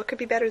 Yes. And what could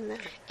be better than that?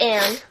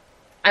 And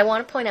I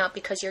want to point out,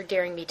 because you're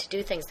daring me to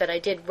do things, that I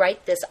did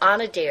write this on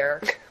a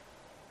dare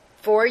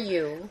for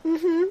you.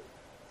 Mm-hmm.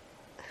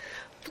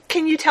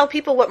 Can you tell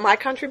people what my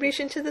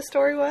contribution to the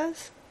story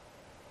was?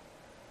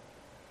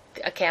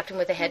 A captain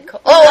with a head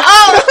cold.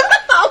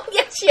 Oh,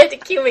 yes, you had to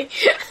cue me.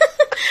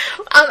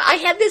 I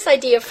had this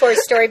idea for a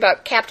story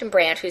about Captain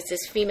Brandt, who's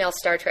this female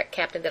Star Trek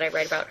captain that I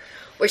write about,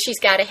 where she's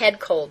got a head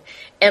cold.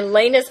 And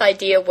Lena's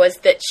idea was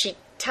that she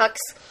tucks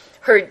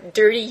her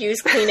dirty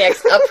used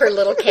Kleenex up her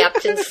little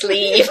captain's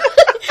sleeve.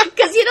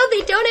 Because,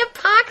 they don't have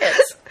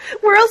pockets.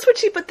 Where else would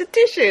she put the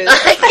tissues?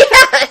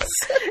 Yes.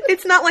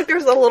 It's not like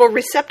there's a little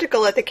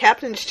receptacle at the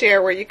captain's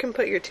chair where you can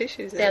put your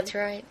tissues in. That's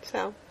right.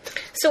 So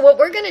what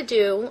we're going to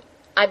do,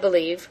 I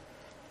believe,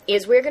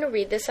 is we're going to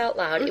read this out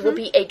loud. It will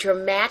be a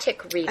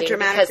dramatic reading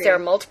because there are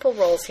multiple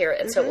roles here,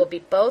 and so it will be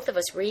both of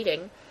us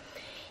reading.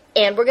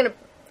 And we're going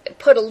to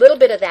put a little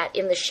bit of that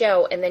in the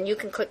show, and then you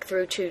can click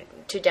through to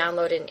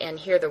download and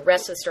hear the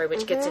rest of the story,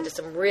 which gets into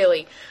some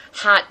really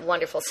hot,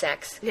 wonderful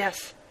sex.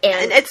 Yes.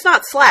 And it's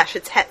not slash,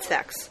 it's het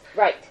sex.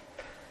 Right.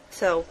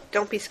 So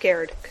don't be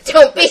scared.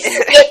 Don't be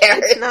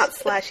scared. It's not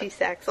slashy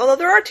sex. Although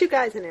there are 2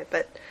 guys in it,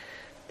 but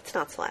it's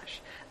not slash.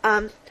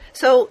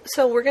 So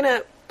we're going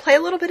to play a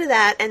little bit of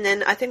that, and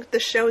then I think the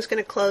show is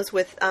going to close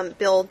with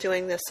Bill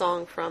doing this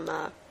song from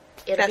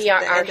It'll be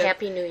our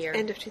Happy New Year.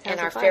 End of 2005. And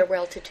our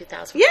farewell to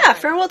 2005. Yeah,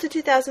 farewell to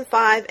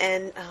 2005,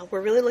 and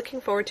we're really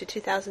looking forward to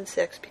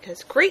 2006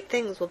 because great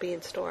things will be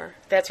in store.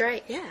 That's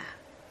right. Yeah.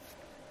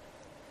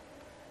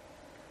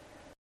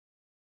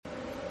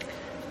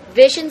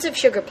 Visions of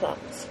Sugar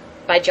Plums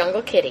by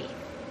Jungle Kitty.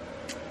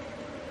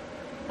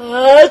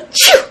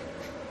 Achoo!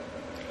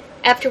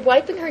 After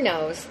wiping her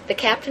nose, the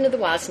captain of the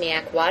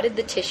Wozniak wadded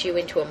the tissue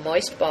into a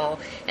moist ball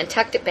and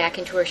tucked it back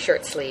into her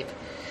shirt sleeve.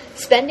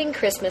 Spending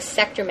Christmas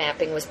sector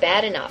mapping was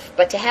bad enough,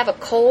 but to have a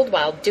cold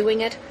while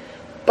doing it?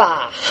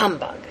 Bah,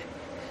 humbug.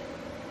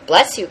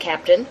 Bless you,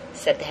 Captain,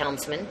 said the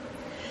helmsman.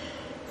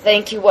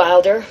 Thank you,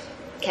 Wilder,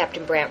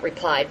 Captain Brandt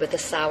replied with a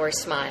sour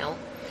smile.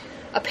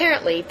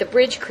 Apparently, the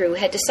bridge crew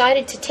had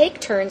decided to take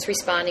turns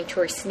responding to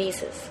her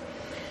sneezes.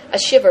 A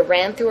shiver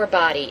ran through her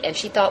body, and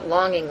she thought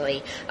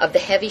longingly of the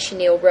heavy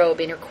chenille robe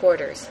in her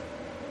quarters,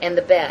 and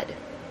the bed,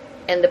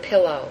 and the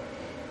pillow,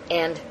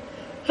 and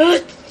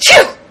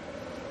achoo!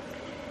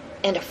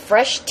 And a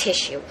fresh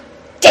tissue.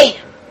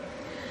 Damn!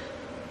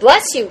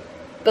 Bless you!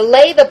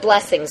 Belay the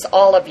blessings,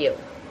 all of you.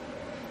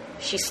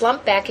 She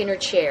slumped back in her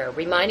chair,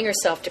 reminding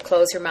herself to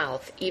close her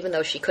mouth, even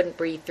though she couldn't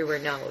breathe through her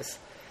nose.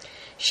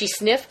 She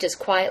sniffed as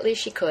quietly as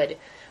she could,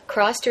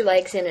 crossed her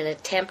legs in an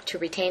attempt to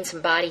retain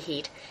some body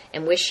heat,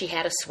 and wished she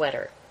had a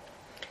sweater.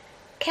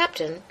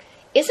 Captain,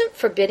 isn't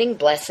forbidding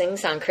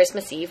blessings on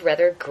Christmas Eve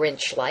rather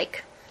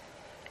Grinch-like?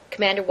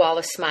 Commander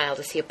Wallace smiled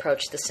as he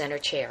approached the center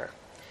chair.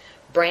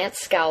 Brandt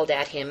scowled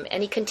at him,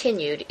 and he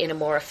continued in a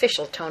more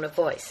official tone of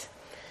voice.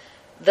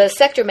 The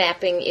sector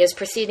mapping is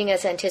proceeding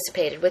as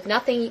anticipated, with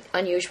nothing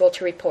unusual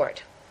to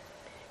report.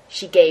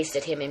 She gazed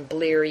at him in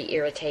bleary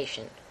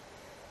irritation.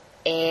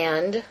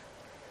 And,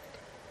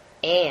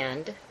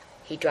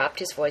 he dropped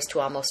his voice to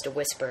almost a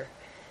whisper,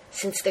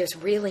 since there's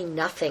really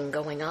nothing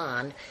going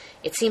on,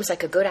 it seems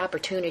like a good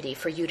opportunity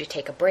for you to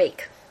take a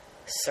break,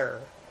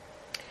 sir.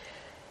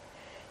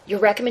 Your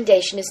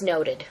recommendation is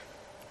noted.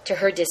 To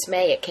her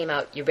dismay, it came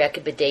out, your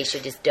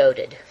recommendation is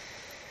doted.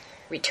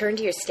 Return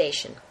to your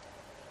station.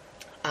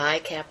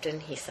 Aye,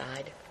 Captain, he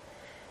sighed.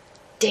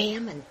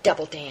 Damn and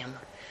double damn.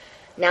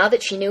 Now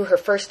that she knew her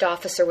first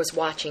officer was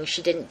watching,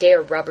 she didn't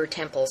dare rub her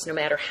temples, no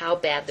matter how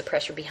bad the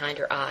pressure behind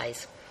her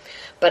eyes.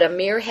 But a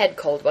mere head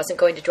cold wasn't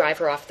going to drive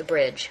her off the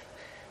bridge,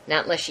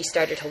 not unless she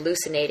started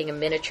hallucinating a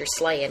miniature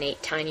sleigh and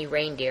 8 tiny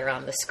reindeer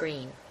on the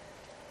screen.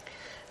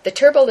 The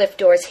turbolift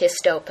doors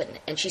hissed open,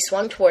 and she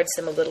swung towards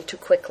them a little too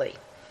quickly.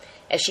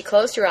 As she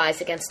closed her eyes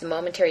against the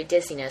momentary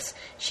dizziness,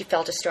 she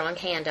felt a strong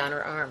hand on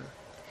her arm.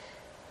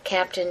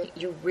 Captain,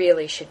 you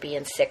really should be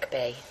in sick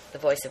bay, the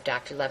voice of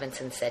Dr.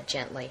 Levinson said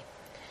gently.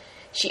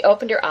 She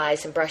opened her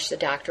eyes and brushed the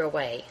doctor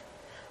away.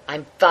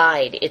 I'm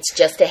fine. It's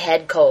just a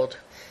head cold.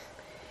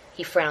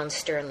 He frowned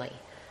sternly.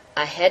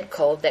 "A head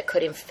cold that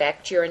could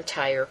infect your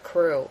entire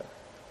crew."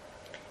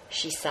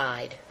 She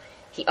sighed.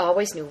 He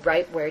always knew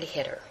right where to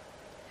hit her.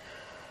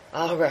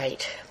 "All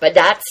right, but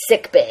not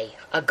sick bay.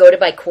 I'll go to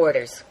my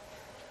quarters."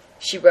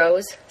 She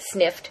rose,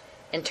 sniffed,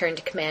 and turned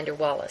to Commander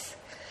Wallace.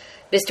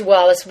 "Mr.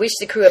 Wallace, wish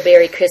the crew a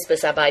Merry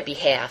Christmas on my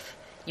behalf.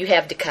 You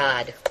have the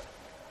cod."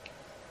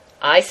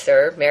 "Aye,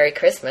 sir. Merry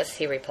Christmas,"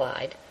 he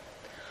replied.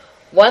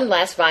 One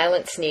last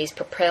violent sneeze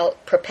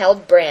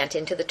propelled Brant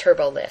into the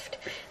turbo lift,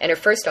 and her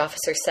first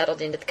officer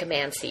settled into the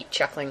command seat,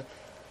 chuckling,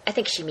 "I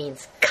think she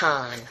means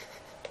con."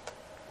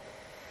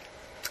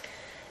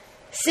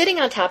 Sitting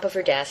on top of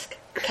her desk,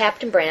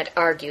 Captain Brant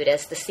argued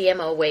as the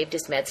CMO waved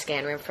his med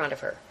scanner in front of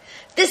her.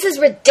 "This is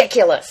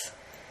ridiculous."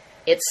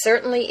 "It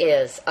certainly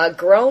is. A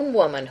grown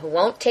woman who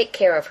won't take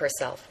care of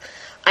herself.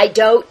 I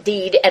don't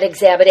need an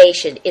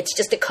examination. It's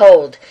just a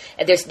cold,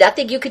 and there's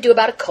nothing you can do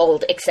about a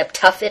cold except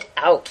tough it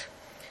out."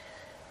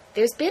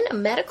 "There's been a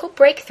medical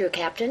breakthrough,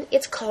 Captain.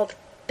 It's called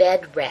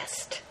bed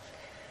rest."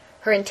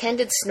 Her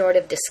intended snort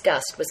of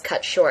disgust was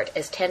cut short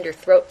as tender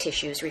throat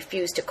tissues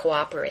refused to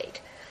cooperate.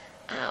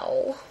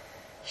 "Ow."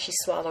 She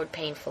swallowed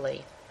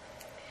painfully.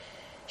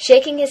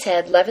 Shaking his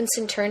head,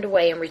 Levinson turned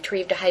away and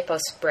retrieved a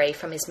hypospray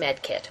from his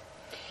med kit.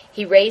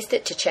 He raised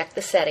it to check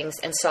the settings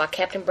and saw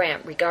Captain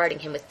Brant regarding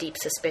him with deep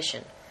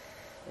suspicion.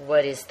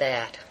 "What is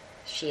that?"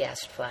 she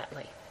asked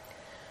flatly.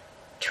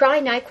 "Try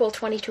NyQuil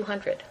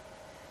 2200.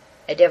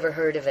 "I'd never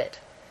heard of it."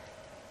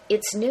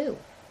 "It's new.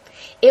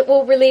 It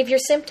will relieve your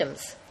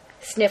symptoms.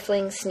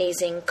 Sniffling,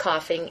 sneezing,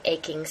 coughing,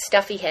 aching,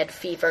 stuffy head,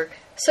 fever,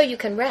 so you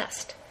can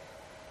rest."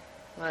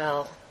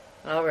 "Well,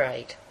 all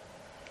right."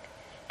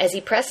 As he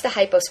pressed the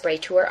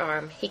hypospray to her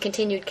arm, he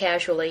continued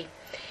casually,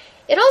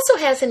 "It also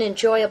has an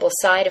enjoyable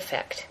side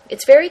effect.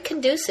 It's very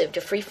conducive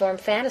to freeform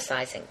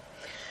fantasizing.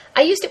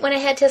 I used it when I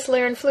had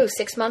Tessalarian flu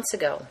 6 months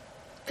ago.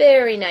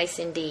 Very nice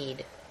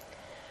indeed."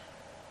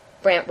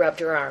 Brant rubbed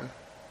her arm.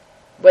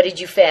 "What did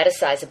you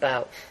fantasize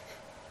about?"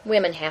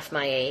 "Women half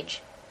my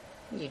age."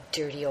 "You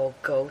dirty old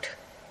goat."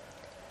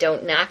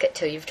 "Don't knock it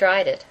till you've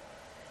tried it."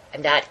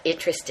 "I'm not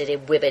interested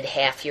in women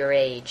half your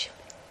age."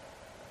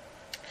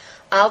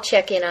 "I'll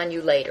check in on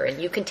you later, and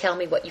you can tell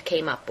me what you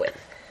came up with.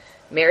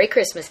 Merry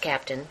Christmas,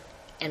 Captain,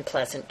 and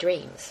pleasant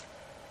dreams."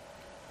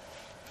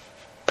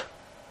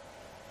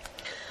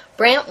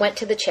 Brant went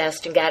to the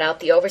chest and got out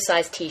the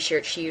oversized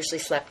T-shirt she usually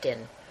slept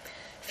in.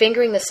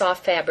 Fingering the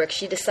soft fabric,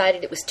 she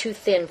decided it was too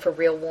thin for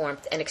real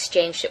warmth and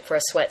exchanged it for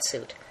a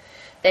sweatsuit.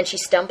 Then she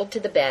stumbled to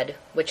the bed,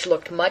 which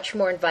looked much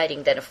more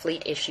inviting than a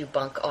fleet-issue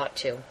bunk ought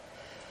to.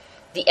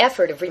 The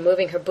effort of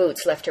removing her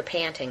boots left her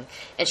panting,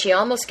 and she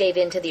almost gave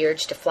in to the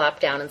urge to flop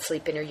down and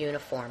sleep in her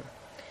uniform.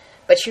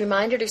 But she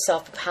reminded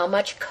herself of how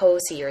much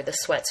cozier the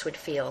sweats would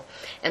feel,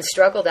 and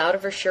struggled out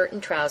of her shirt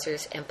and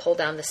trousers and pulled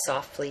down the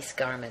soft fleece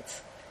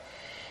garments.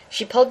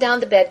 She pulled down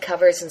the bed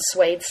covers and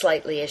swayed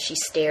slightly as she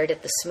stared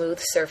at the smooth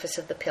surface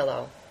of the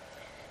pillow.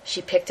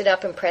 She picked it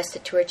up and pressed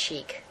it to her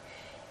cheek.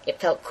 It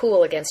felt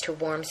cool against her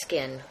warm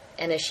skin,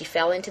 and as she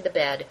fell into the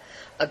bed,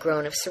 a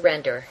groan of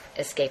surrender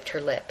escaped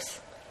her lips.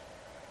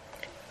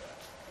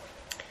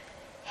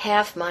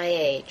 Half my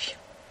age.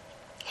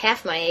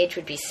 Half my age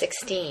would be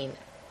 16.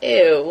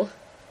 Ew.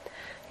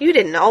 You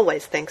didn't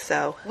always think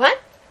so. What?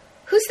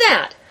 Who's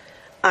that?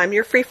 I'm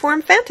your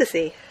freeform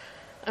fantasy.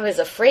 I was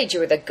afraid you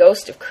were the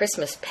ghost of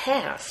Christmas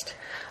past.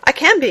 I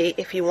can be,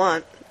 if you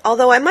want,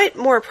 although I might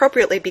more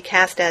appropriately be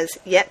cast as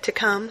yet to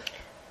come.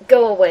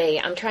 Go away.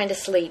 I'm trying to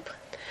sleep.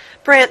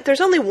 Brant,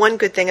 there's only one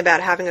good thing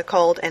about having a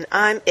cold, and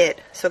I'm it,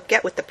 so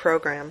get with the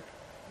program.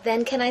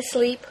 Then can I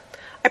sleep?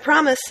 I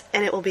promise,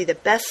 and it will be the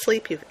best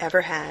sleep you've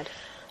ever had.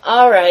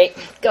 All right,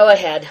 go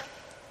ahead.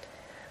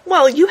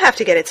 Well, you have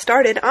to get it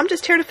started. I'm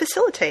just here to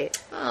facilitate.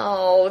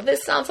 Oh,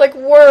 this sounds like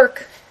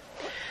work.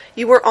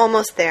 You were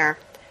almost there.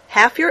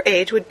 Half your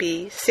age would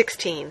be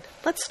 16.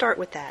 Let's start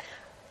with that.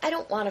 I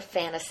don't want to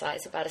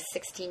fantasize about a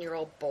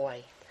 16-year-old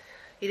boy.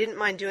 You didn't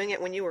mind doing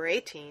it when you were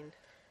 18.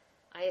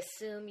 I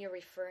assume you're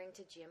referring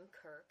to Jim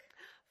Kirk.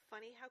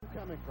 Funny how...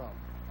 Coming from?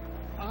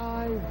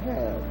 I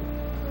had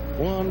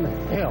one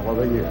hell of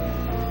a year.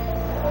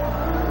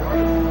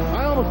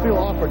 I almost feel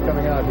awkward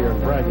coming out here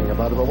and bragging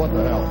about it, but what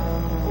the hell?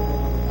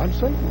 I'm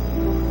safe.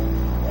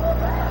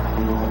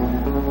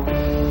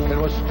 It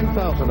was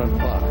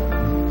 2005.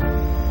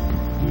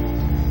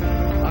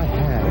 I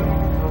had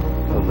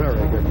a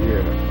very good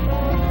year.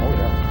 Oh,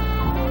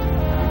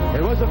 yeah.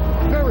 It was a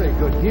very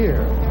good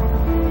year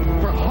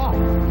for hot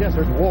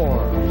desert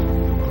wars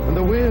and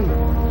the winds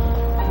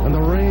and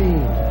the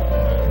rain.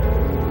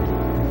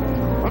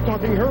 I'm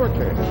talking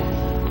hurricanes.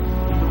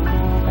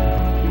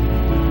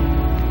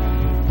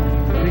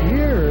 The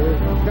year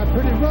got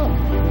pretty rough.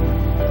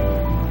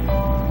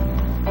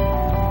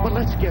 But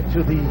let's get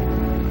to the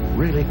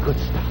really good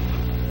stuff.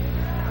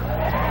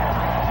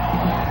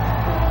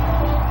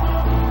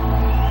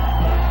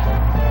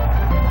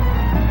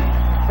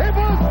 It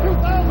was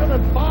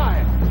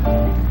 2005.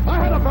 I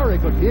had a very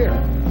good year.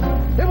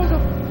 It was a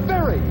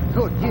very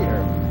good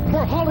year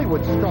for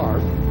Hollywood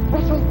stars.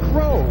 Russell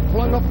Crowe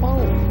flung a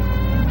phone.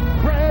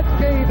 Brad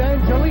gave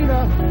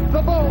Angelina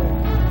the bowl.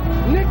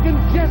 Nick and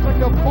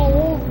Jessica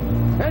bowl.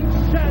 And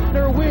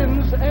Shatner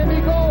wins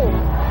Emmy Gold.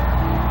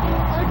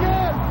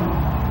 Again.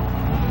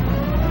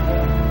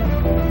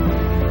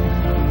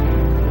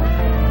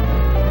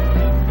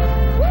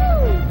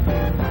 Woo!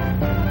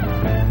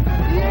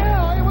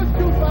 Yeah, it was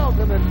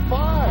 2005.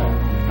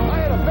 I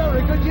had a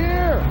very good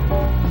year.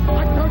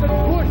 I turned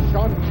Bush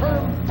on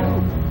term 2.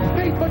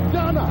 Made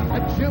Madonna a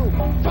Jew.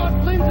 Taught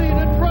Lindsay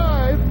to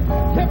drive.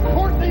 Kept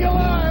Courtney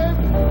alive.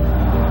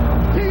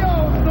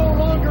 T.O.'s no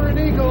longer an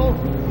eagle.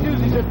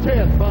 Susie's a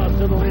 10th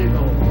Boston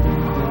legal.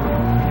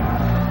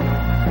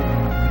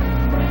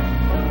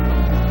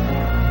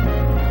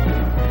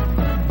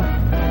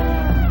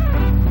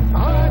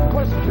 It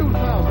was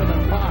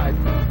 2005.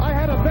 I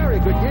had a very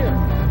good year.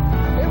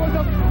 It was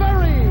a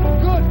very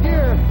good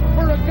year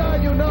for a guy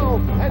you know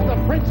as the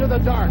Prince of the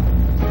Dark.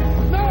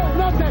 No,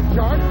 not that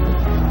shark.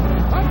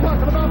 I'm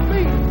talking about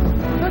me,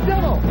 the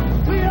devil,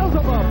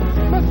 Beelzebub,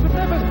 Mr.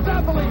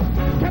 Mephistopheles,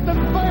 Captain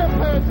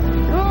Firepants,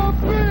 the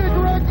big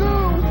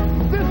ragoon.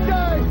 This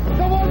guy,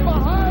 the one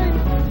behind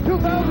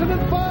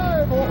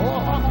 2005.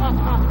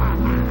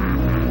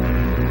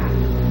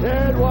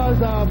 It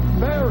was a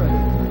very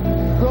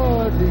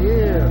good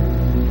year.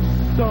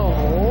 So,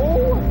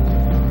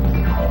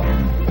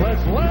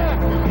 let's laugh.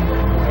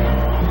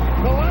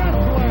 The last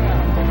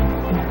laugh.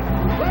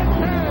 Let's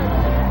have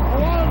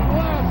one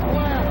last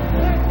laugh.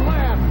 Let's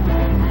laugh.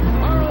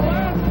 Our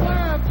last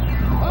laugh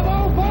of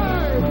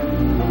 05.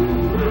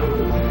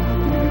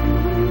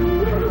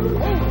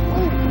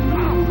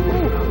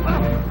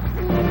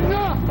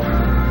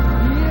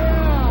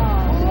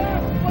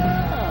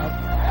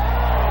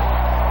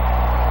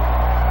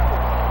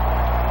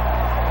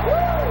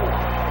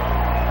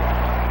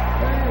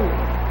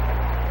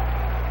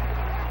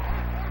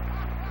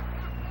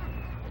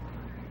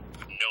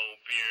 No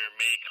beer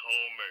make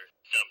Homer.